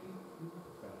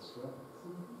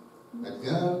 A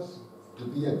girl, to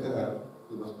be a girl,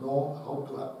 you must know how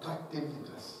to attractively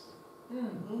dress.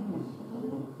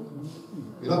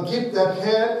 Keep that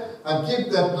hair and keep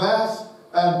that glass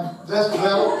and dress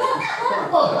well.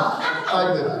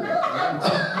 I get it.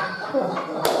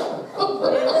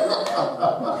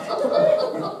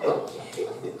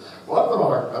 What's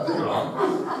wrong? Nothing wrong.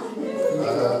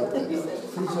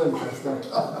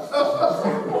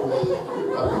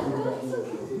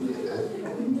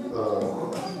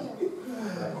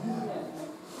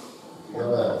 You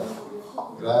have a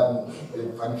grand big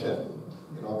function,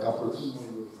 couples,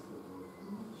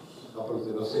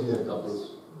 senior couples,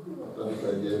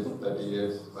 25 years, 30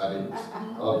 years, married,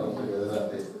 all come together and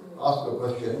they ask a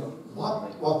question, what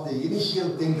was the initial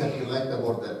thing that you liked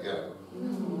about that girl?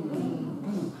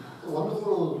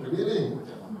 Wonderful revealing.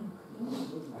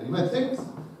 You may think,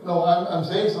 I'm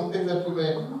saying something that you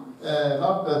may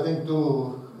not think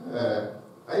too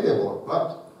highly about, but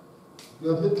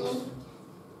your little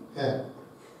hair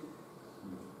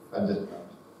and this part,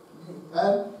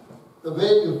 and the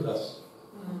way you dress.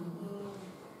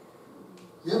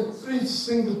 Every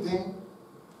single thing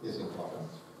is important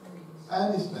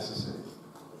and is necessary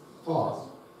for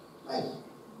life,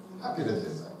 happiness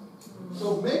in life.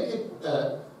 So make it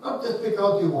not just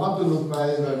because you want to look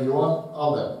nice and you want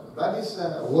all that. That is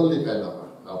a worldly kind of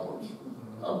approach.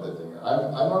 Not that thing.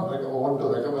 I'm not want to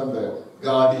recommend the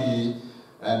Gandhi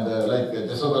and like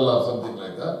Jezebel or something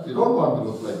like that. You don't want to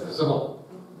look like Jezebel.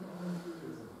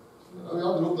 You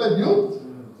want to look like youth.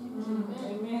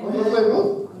 You want to look like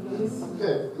youth.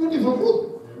 Okay, beautiful book.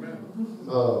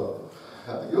 So,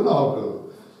 you know how to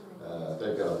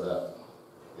take care of that.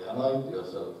 You anoint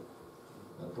yourself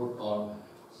and put on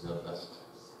your best.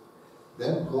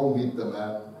 Then go meet the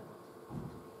man.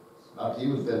 Not he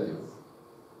will tell you.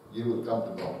 You will come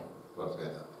to know what's going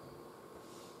on.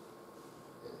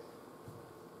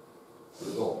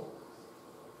 You go.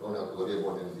 Don't have to worry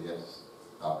about anything else.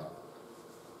 Nothing.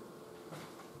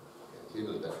 He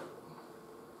will tell you.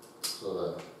 So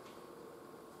that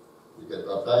you get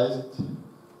baptized,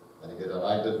 and you get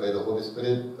anointed by the Holy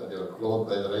Spirit, and you are clothed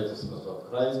by the righteousness of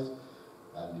Christ,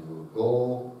 and you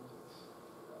go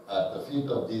at the feet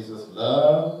of Jesus,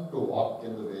 learn to walk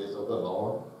in the ways of the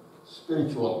Lord,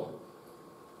 spiritual.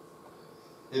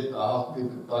 It asked me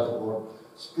to talk about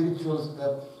spiritual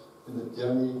steps in the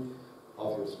journey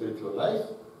of your spiritual life.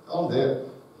 Down there.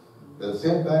 At the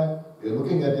same time, we are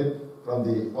looking at it from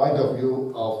the point of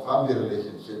view of family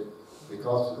relationship,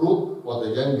 because Ruth was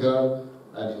a young girl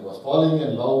and he was falling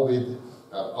in love with,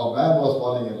 a man was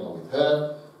falling in love with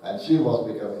her, and she was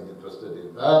becoming interested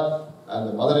in that, and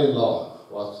the mother-in-law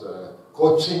was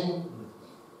coaching.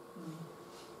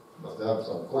 Must have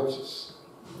some coaches.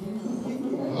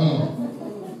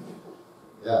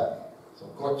 Yeah, some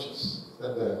coaches.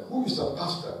 And who is the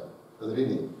pastor? I was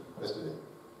reading yesterday.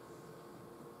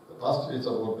 The pastor is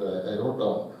about, I wrote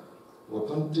down, about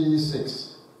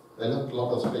 26. I left a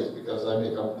lot of space because I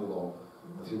may come to know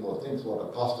a few more things what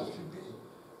a pastor should be.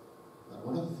 And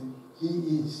one of the things,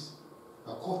 he is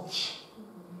a coach.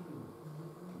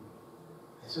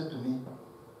 He said to me,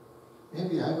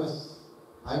 maybe I was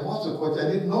a coach,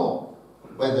 I didn't know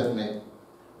by that name.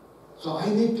 So I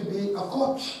need to be a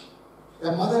coach.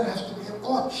 A mother has to be a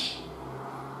coach.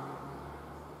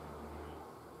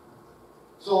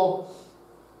 So,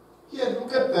 here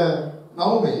look at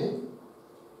Naomi.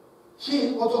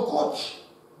 She was a coach.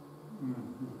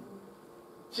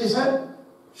 She said,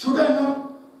 should I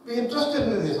not be interested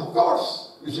in this? Of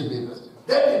course, you should be interested.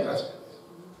 Dead interested.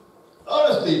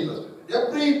 Honestly interested.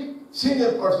 Every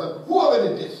senior person,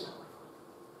 whoever it is.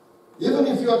 Even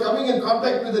if you are coming in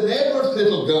contact with the neighbor's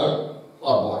little girl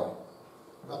or boy,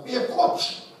 must be a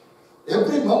coach.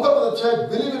 Every member of the church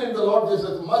believing in the Lord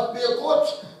Jesus must be a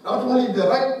coach. Not only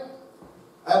direct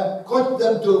and coach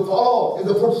them to follow in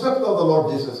the footsteps of the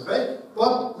Lord Jesus Christ,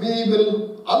 but we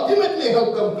will ultimately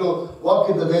help them to walk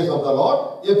in the ways of the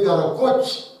Lord if you are a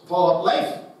coach for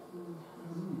life.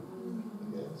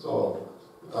 Okay, so,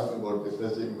 we're talking about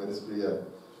witnessing ministry and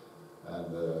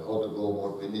how to go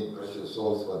about winning precious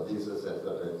souls for Jesus,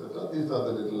 etc., etc. These are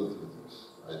the little things,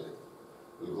 I think.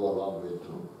 Will go a long way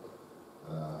too.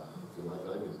 My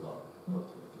time is gone.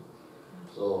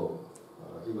 So,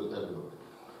 he will tell you.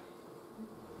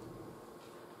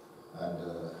 And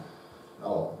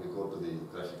now we go to the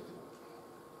threshing floor.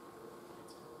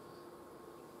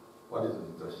 What is the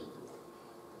threshing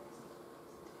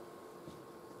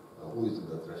floor? Who is in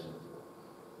the threshing floor?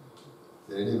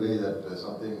 Is there any way that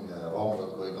something wrong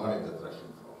was going on in the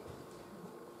threshing floor?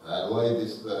 And why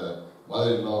this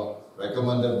mother-in-law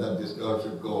recommended that this girl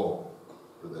should go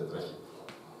to the threshing floor?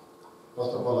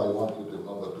 First of all, I want you to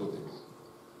remember two things.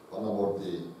 One about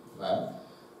the man,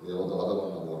 the other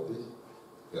one about the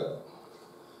girl.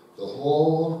 The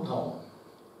whole town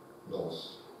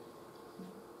knows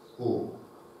who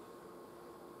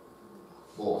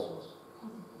Boaz was.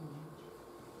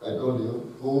 I told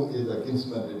you who is the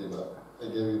kinsman redeemer. I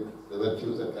gave you the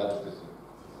virtues and characteristics.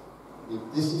 If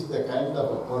this is the kind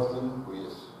of a person who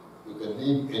is, you can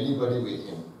leave anybody with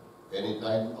him any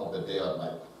time of the day or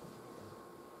night.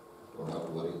 Don't have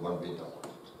to worry one bit about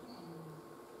it.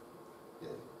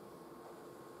 Yeah.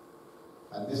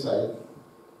 And this side,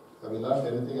 have you learned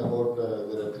anything about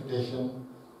the reputation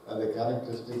and the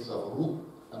characteristics of Ruth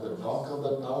and the talk of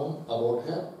the town about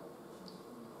her?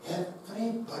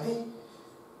 Everybody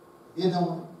in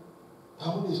our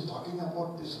town is talking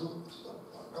about this Ruth, this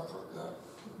wonderful girl.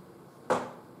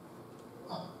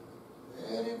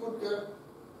 Very good girl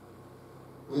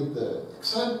with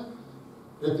excellent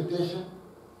reputation.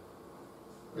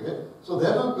 Okay? So they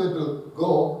are not going to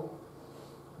go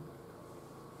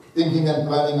thinking and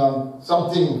planning on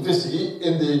something fishy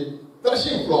in the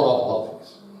threshing floor of all things.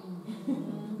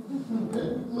 Okay?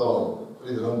 So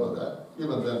please remember that.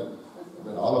 Even then,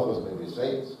 all of us may be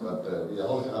saints, but we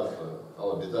all have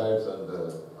our desires and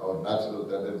our natural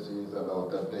tendencies and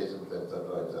our temptations,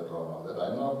 etc., etc., and all that.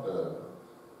 I'm not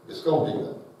discounting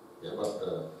them. Okay?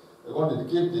 But I want you to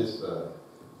keep this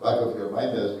back of your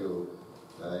mind as you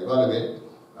evaluate,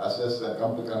 assess, and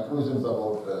come to conclusions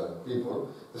about people,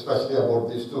 especially about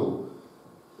these two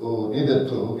who needed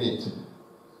to meet.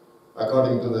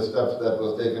 According to the steps that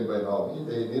was taken by Naomi,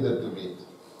 they needed to meet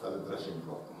at the threshing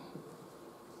floor.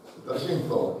 The threshing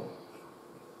floor,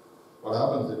 what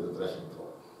happens in the threshing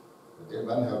floor? Okay,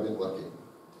 men have been working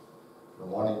from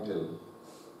morning till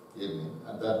evening,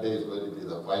 and that day is going to be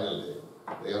the final day.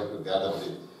 They have to gather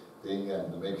the thing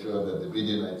and make sure that the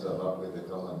Midianites are not going to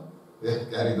come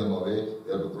and carry them away.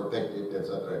 They have to protect it,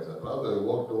 etc., etc. They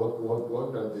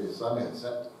worked, and the sun had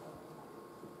set,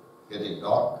 getting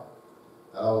dark.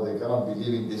 Now they cannot be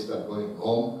leaving this and going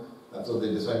home, and so they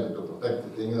decided to protect the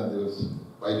thing, and they will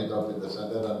pile it up in the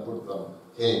center and put some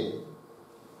hay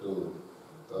to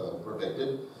protect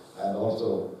it, and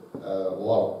also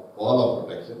wall of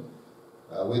protection.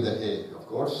 with the hay, of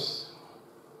course.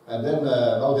 And then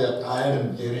now they are tired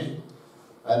and weary.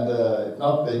 And it's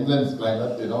not the England's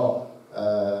climate,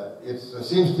 it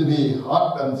seems to be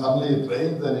hot and suddenly it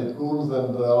rains and it cools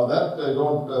and all that. I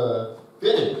don't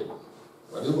feel it.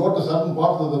 But you go to certain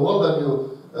parts of the world and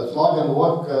you slog and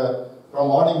work from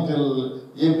morning till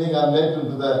evening and late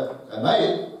into the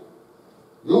night,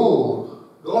 you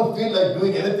don't feel like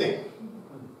doing anything.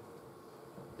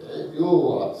 Okay? You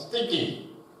are sticky.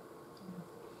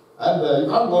 And you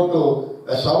can't go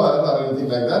to a shower or anything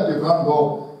like that. You can't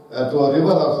go to a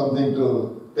river or something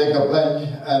to take a plunge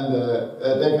and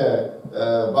take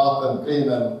a bath and clean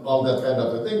and all that kind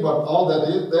of a thing. But all that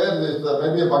is there is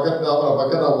maybe a bucket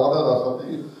of water or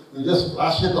something. You just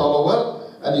splash it all over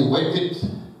and you wipe it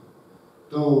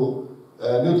to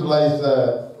neutralize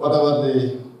whatever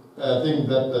the thing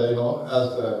that has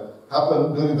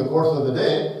happened during the course of the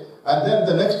day. And then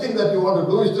the next thing that you want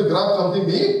to do is to grab something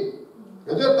to eat.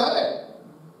 Because you're tired.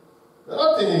 You're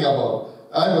not thinking about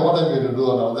what I'm going to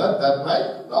do and all that. That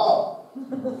night, no.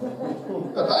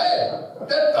 You're tired.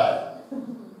 Dead tired.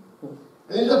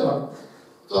 And you just want.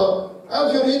 So,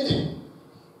 as you're eating,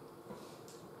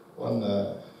 one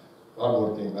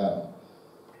hard-working man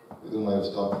with whom I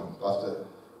was talking, Pastor,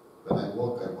 when I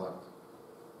work, I work.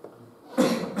 I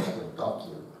can talk to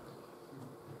you.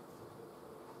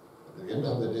 At the end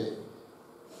of the day,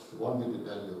 I want me to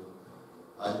tell you,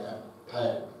 I am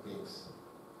tired means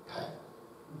tired.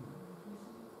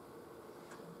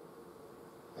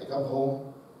 I come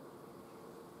home,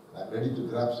 I'm ready to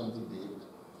grab something to eat.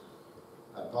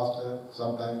 And Pastor,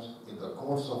 sometimes in the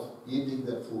course of eating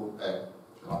that food, I've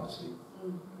gone to sleep.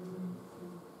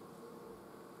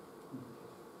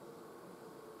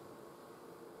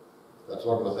 That's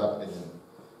what was happening in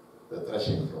the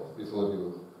threshing floor. Before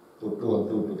you put two and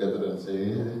two together and say,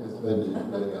 it's maybe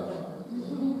going on.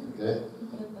 Okay?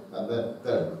 And then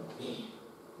third,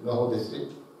 you know how they sleep?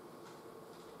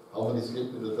 How many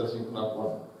sleep in the threshing floor? Not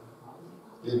one.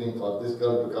 Leaving for this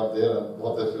girl to come there and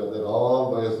both of you are there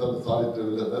all by yourself, solitary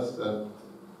wilderness, and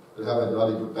to have a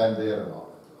jolly good time there and all.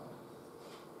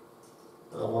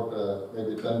 About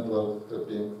maybe 10, 12,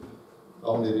 15,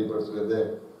 how many reapers were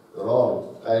there? They're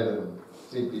all tired and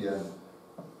sleepy and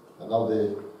now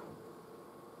they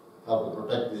have to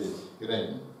protect the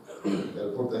grain.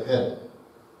 They'll put the head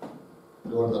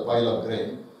toward the pile of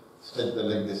grain, stretch the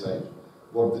leg this side,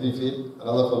 about 3 feet,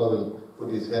 another fellow will put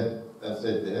his head and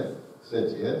stretch there,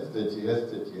 stretch here, stretch here,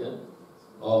 stretch here,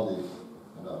 all the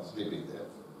sleeping there.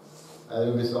 And there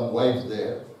will be some wives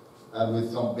there, and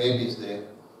with some babies there.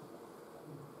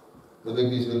 The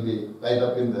babies will be tied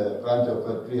up in the branch of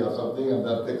a tree or something, and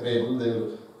at the cradle they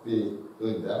will be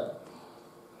doing that.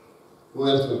 Who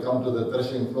else will come to the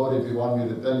threshing floor if you want me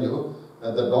to tell you?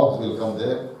 And the dogs will come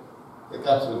there, the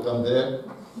cats will come there,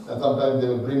 and sometimes they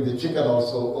will bring the chicken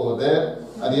also over there,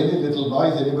 and any little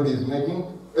noise anybody is making,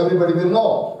 everybody will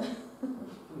know.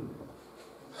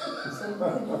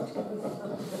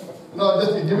 No,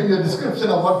 just giving you a description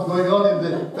of what's going on in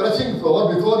the threshing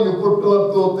floor before you put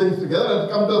two things together and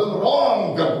come to some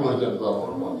wrong conclusions.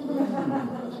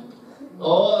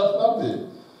 Oh, that's not the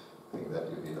thing that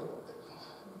you need about it.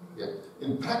 Yeah.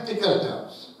 In practical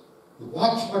terms,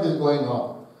 watch what is going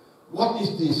on. What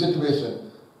is the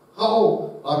situation?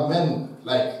 How are men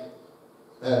like?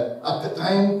 At the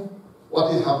time,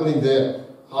 what is happening there?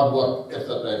 Hard work,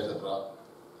 etc., etc.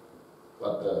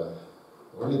 But the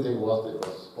only thing was it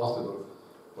was possible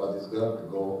for this girl to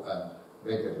go and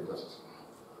make a request.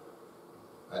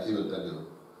 And he will tell you.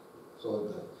 So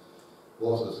the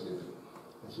boss was sleeping.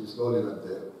 And she slowly went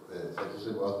there. The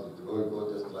suggestion was to go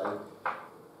just lie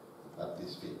at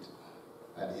his feet.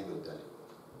 And he will tell you.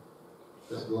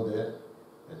 Just go there.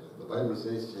 And the Bible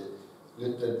says she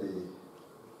lifted the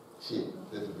sheep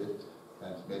a little bit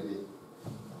and maybe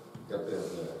kept it,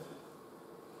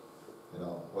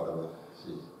 whatever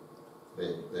she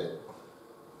laid there.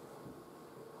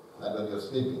 And when you're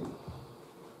sleeping,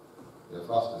 you're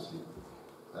fast asleep.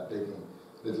 I'm taking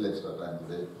a little extra time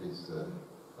today, please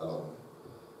allow me.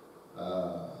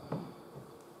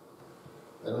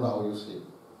 I don't know how you sleep.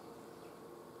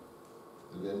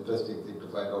 It'll be an interesting thing to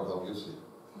find out how you sleep.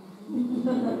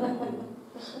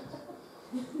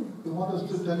 You want us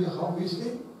to tell you how we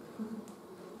sleep?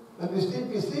 When we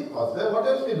sleep, Pastor. What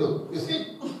else we do? We sleep.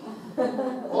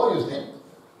 Oh, you sleep.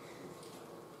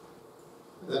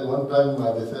 Then one time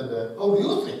they said, how do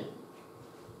you sleep?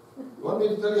 You want me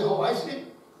to tell you how I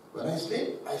sleep? When I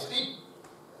sleep, I sleep.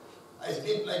 I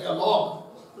sleep like a log.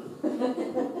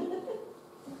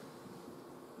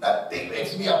 Nothing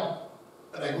wakes me up.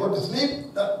 When I go to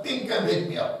sleep, nothing can wake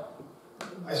me up.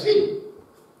 I sleep.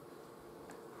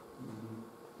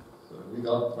 So we we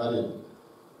got married,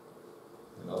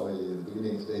 in the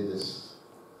beginning stages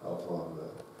of our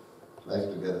life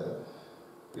together,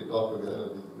 we talk together,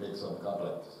 we make some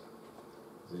contracts.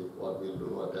 See what we'll do,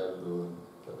 what I'll do,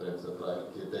 etc., etc.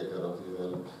 I'll take care of you,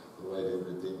 I'll provide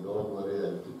everything. Don't worry,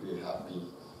 I'll keep you happy.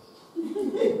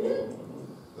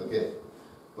 Okay.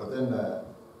 But then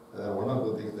there are one or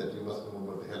two things that you must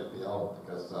remember to help me out,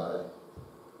 because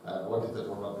and what is that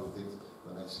one or two things?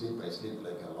 When I sleep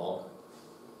like a log.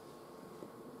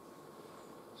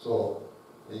 So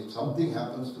if something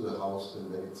happens to the house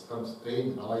and there is some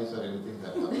strange noise or anything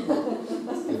that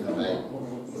happens in the night,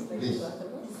 please,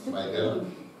 my girl,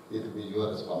 it will be your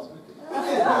responsibility.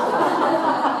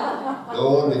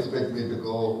 Don't expect me to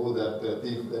go, who that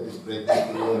thief that is breaking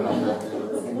the door and that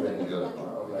thing that you are.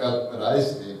 Because when I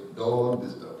sleep, don't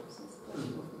disturb.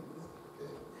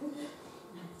 Okay.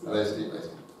 When I sleep.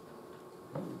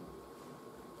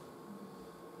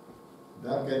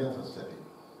 That kind of a setting.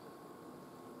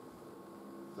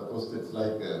 Suppose it's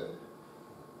like,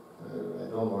 I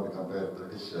don't want to compare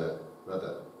British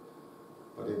weather,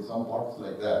 but in some parts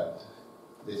like that,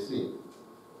 they sleep.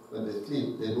 When they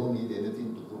sleep, they don't need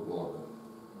anything to put over them.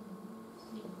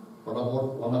 But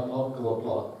about 1 o'clock, 2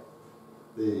 o'clock,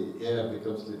 the air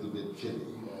becomes a little bit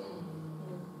chilly.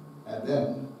 And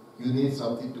then you need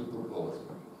something to put over it.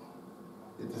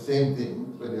 It's the same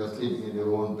thing when you are sleeping in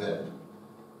your own bed.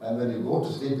 And when you go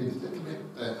to sleep, it's a little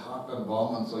bit hot and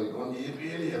warm, and so you don't need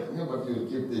really everything, but you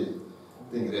keep the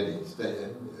thing ready,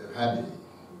 handy.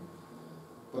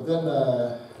 But then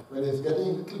when it's getting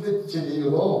a little bit chilly, you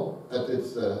know that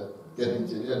it's getting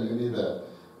chilly and you need a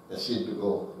sheet to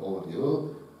go over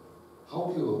you. How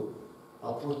do you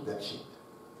approach that sheet?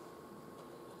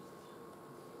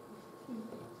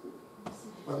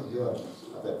 What is your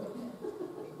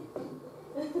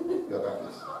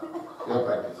practice? Your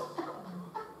practice.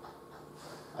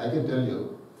 I can tell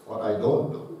you what I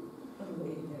don't do,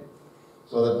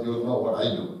 so that you will know what I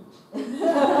do.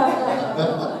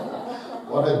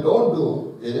 What I don't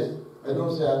do is, I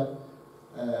don't say I'm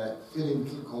feeling a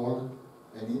little cold,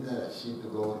 I need a sheet to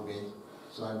go over me,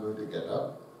 so I'm going to get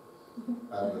up,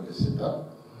 I'm going to sit up,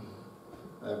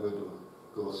 I'm going to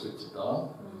go switch it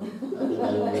on, and then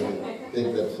I'm going to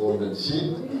take that folded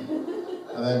sheet,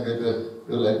 and I'm going to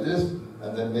do like this,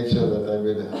 and then make sure that I'm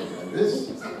going to have like this,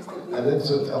 and then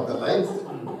switch off the lights,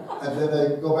 and then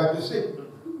I go back to sleep.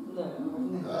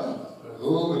 Who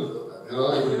will do that?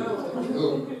 What do you do?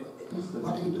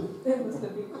 What do you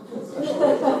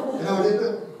do?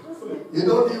 You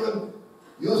don't even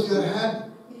use your hand,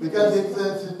 because it's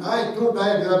tight, too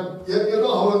tight. You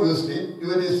know how you sleep.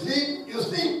 When you sleep, you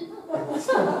sleep.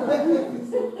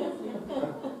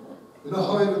 You know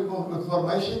how I look for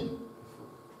my sheep?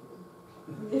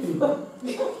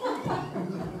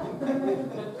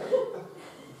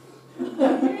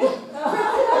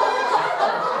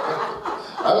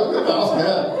 I was going to ask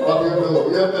her, what do you do?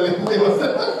 You are telling me what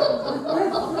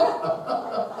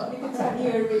you can tell you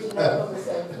originate on the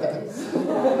same place.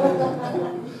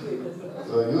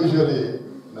 So usually,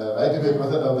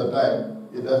 95% of the time,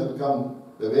 it doesn't come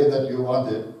the way that you want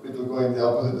it. It will go in the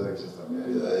opposite direction.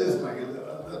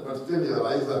 But still your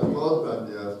eyes are closed and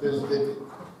you are still sleeping.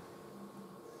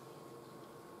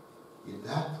 In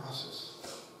that process,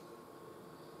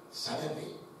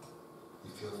 suddenly,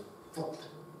 if your foot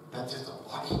touches the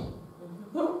body,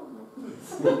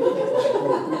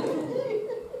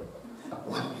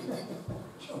 what do you think?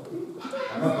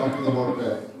 I'm not talking about a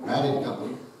married couple.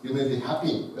 You may be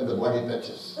happy when the body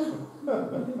touches.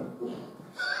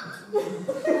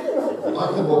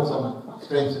 Talk about some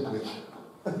strange situation.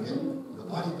 Okay? The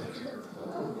body touches.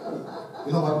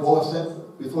 You know what Boaz said?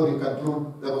 Before you conclude,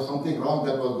 there was something wrong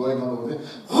that was going on over there.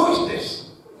 Who is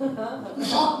this? You're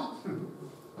shocked.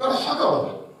 Got a shock out of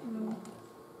it.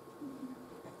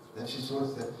 Then she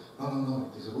said, no,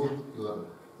 it is Ruth, your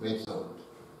maidservant.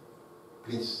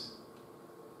 Please,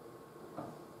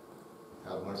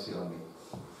 have mercy on me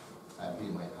and be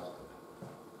my husband.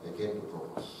 I came to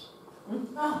propose.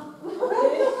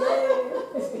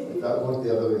 That was the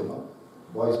other way, no?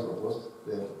 Boys proposed,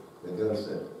 then the girl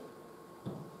said,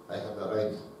 I have the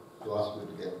right to ask you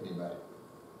to get me married.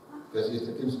 Because he is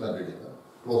the kinsman reading,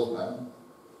 close man.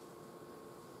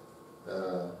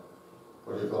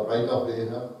 What do you call right of way you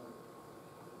have?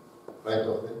 Right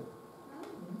of way.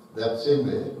 That same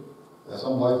way,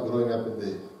 some boys growing up in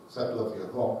the circle of your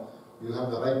home, you have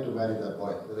the right to marry that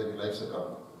boy, whether he likes it or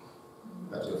not.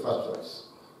 That's your first choice.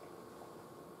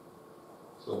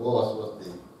 So Boaz was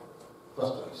the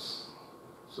first choice.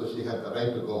 So she had the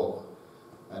right to go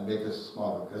and make a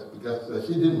small request, because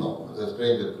she didn't know, as a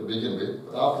stranger to begin with.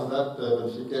 But after that,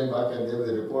 when she came back and gave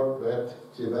the report where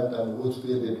she went and whose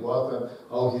field it was and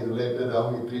how he related, how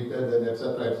he treated, and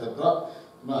etc., etc.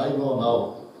 Now I know now,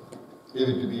 give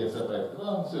it to me, etc.,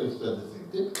 etc. So he said the same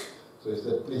thing. So he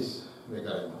said, please make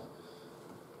arrangements.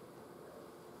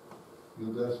 You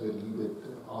guys were a little bit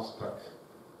awestruck,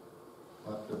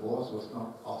 but the boss was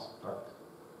not awestruck.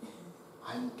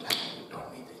 I'm glad you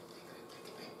told me this.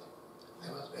 I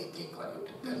was waiting for you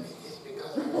to tell me this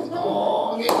because I was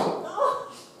longing.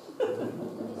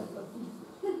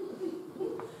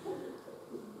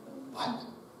 What?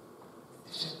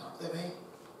 This is not the way.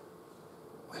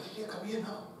 Why did you come here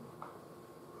now?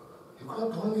 You could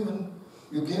have told me when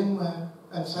you came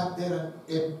and sat there and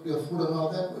ate your food and all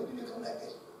that. Why did you come like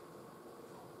this?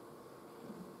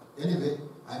 Anyway,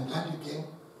 I'm glad you came.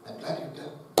 I'm glad you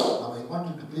tell. Now I want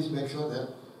you to please make sure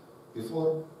that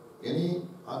before any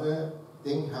other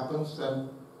thing happens and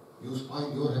you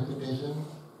spoil your reputation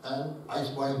and I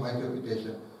spoil my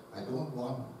reputation, I don't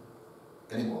want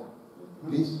anymore.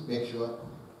 Please make sure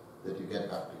that you get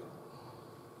back to you.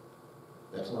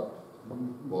 That's what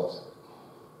boss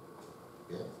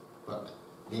said. Okay? But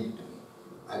leave it to me.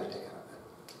 I will take care of that.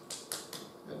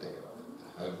 I'll take care of it.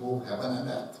 I'll move heaven and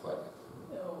earth for you.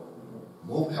 No.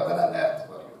 Move heaven and earth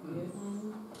for you. Yes.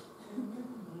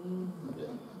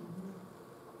 Okay.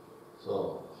 So,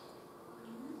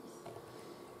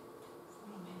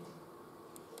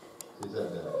 she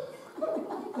said,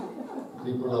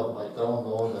 people of my town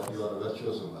know that you are a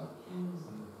virtuous woman.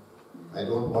 I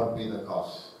don't want to be the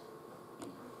cause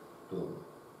to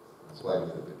spoil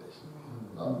your reputation.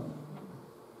 No.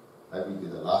 I will be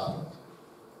the last one.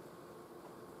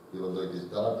 Even though it is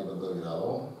dark, even though we are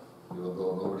alone, even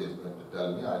though nobody is going to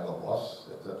tell me I'm a boss,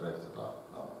 etc., etc.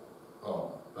 No.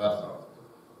 Oh, that's not.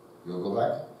 You go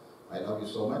back. I love you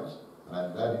so much, and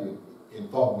I'm glad you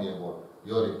informed me about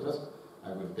your interest. I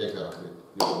will take care of it.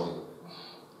 You go away.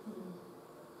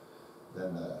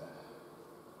 Then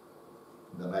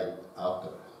the night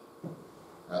after,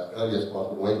 as early as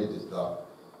possible, while it is dark,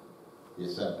 he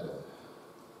sent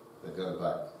the girl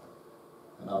back,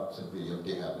 and not simply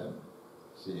empty-handed.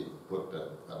 She put a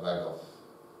bag of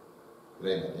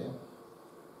grain in him,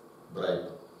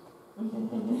 bribe.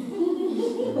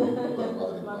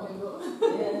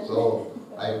 So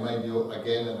I remind you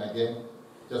again and again,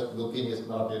 just looking is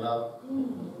not enough.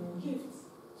 Gifts.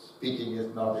 Speaking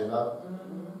is not enough.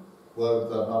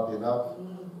 Words are not enough.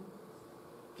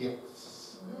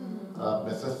 Gifts are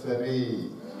necessary.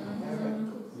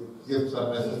 Gifts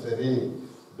are necessary.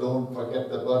 Don't forget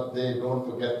the birthday, don't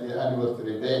forget the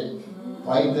anniversary day.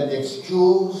 Find an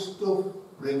excuse to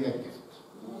bring a gift.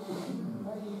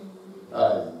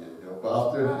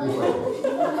 Pastor, he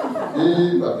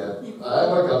forget. I'm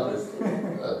a culprit.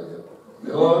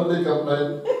 The only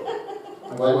complaint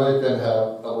my wife can have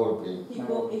about me. He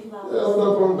bought me flowers. Yeah,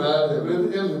 not from bad,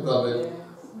 everything else is all right.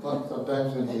 But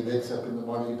sometimes when he wakes up in the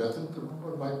morning, he doesn't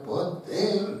remember my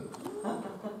birthday.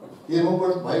 He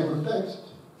remembers Bible text.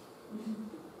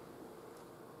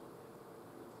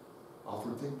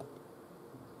 Awful thing.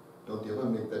 Don't ever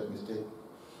make that mistake.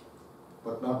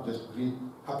 But not just greet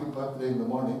happy birthday in the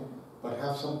morning, but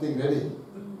have something ready.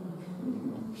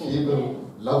 She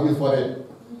will love you for it.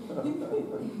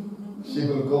 She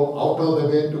will go out of the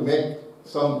way to make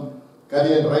some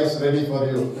curry and rice ready for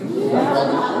you.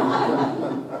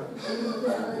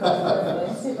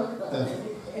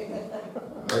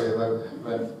 Okay, well,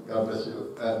 God bless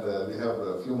you. And we have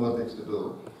a few more things to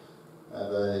do.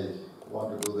 And I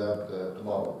want to do that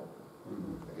tomorrow.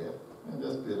 Okay? And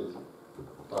just we'll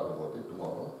talk about it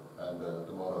tomorrow. And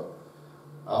tomorrow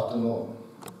afternoon,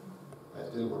 I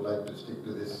still would like to stick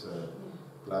to this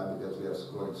plan because we are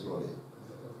going slowly.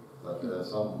 But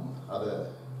some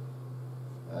other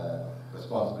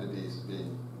responsibilities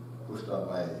being pushed on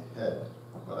my head.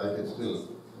 But I can still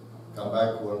come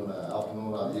back one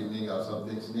afternoon or evening or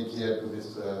something, sneak here to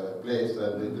this place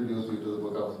and introduce you to the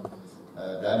book of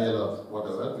Daniel or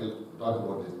whatever. We'll talk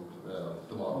about it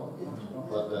tomorrow.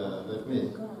 But let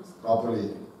me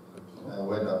properly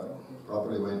wind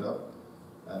up,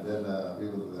 and then we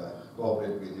will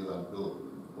cooperate with you and do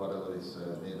whatever is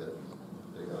needed.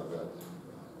 Take care of that.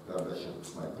 God bless you,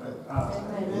 my friend.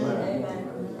 Amen.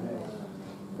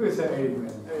 Who said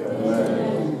amen?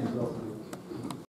 Amen.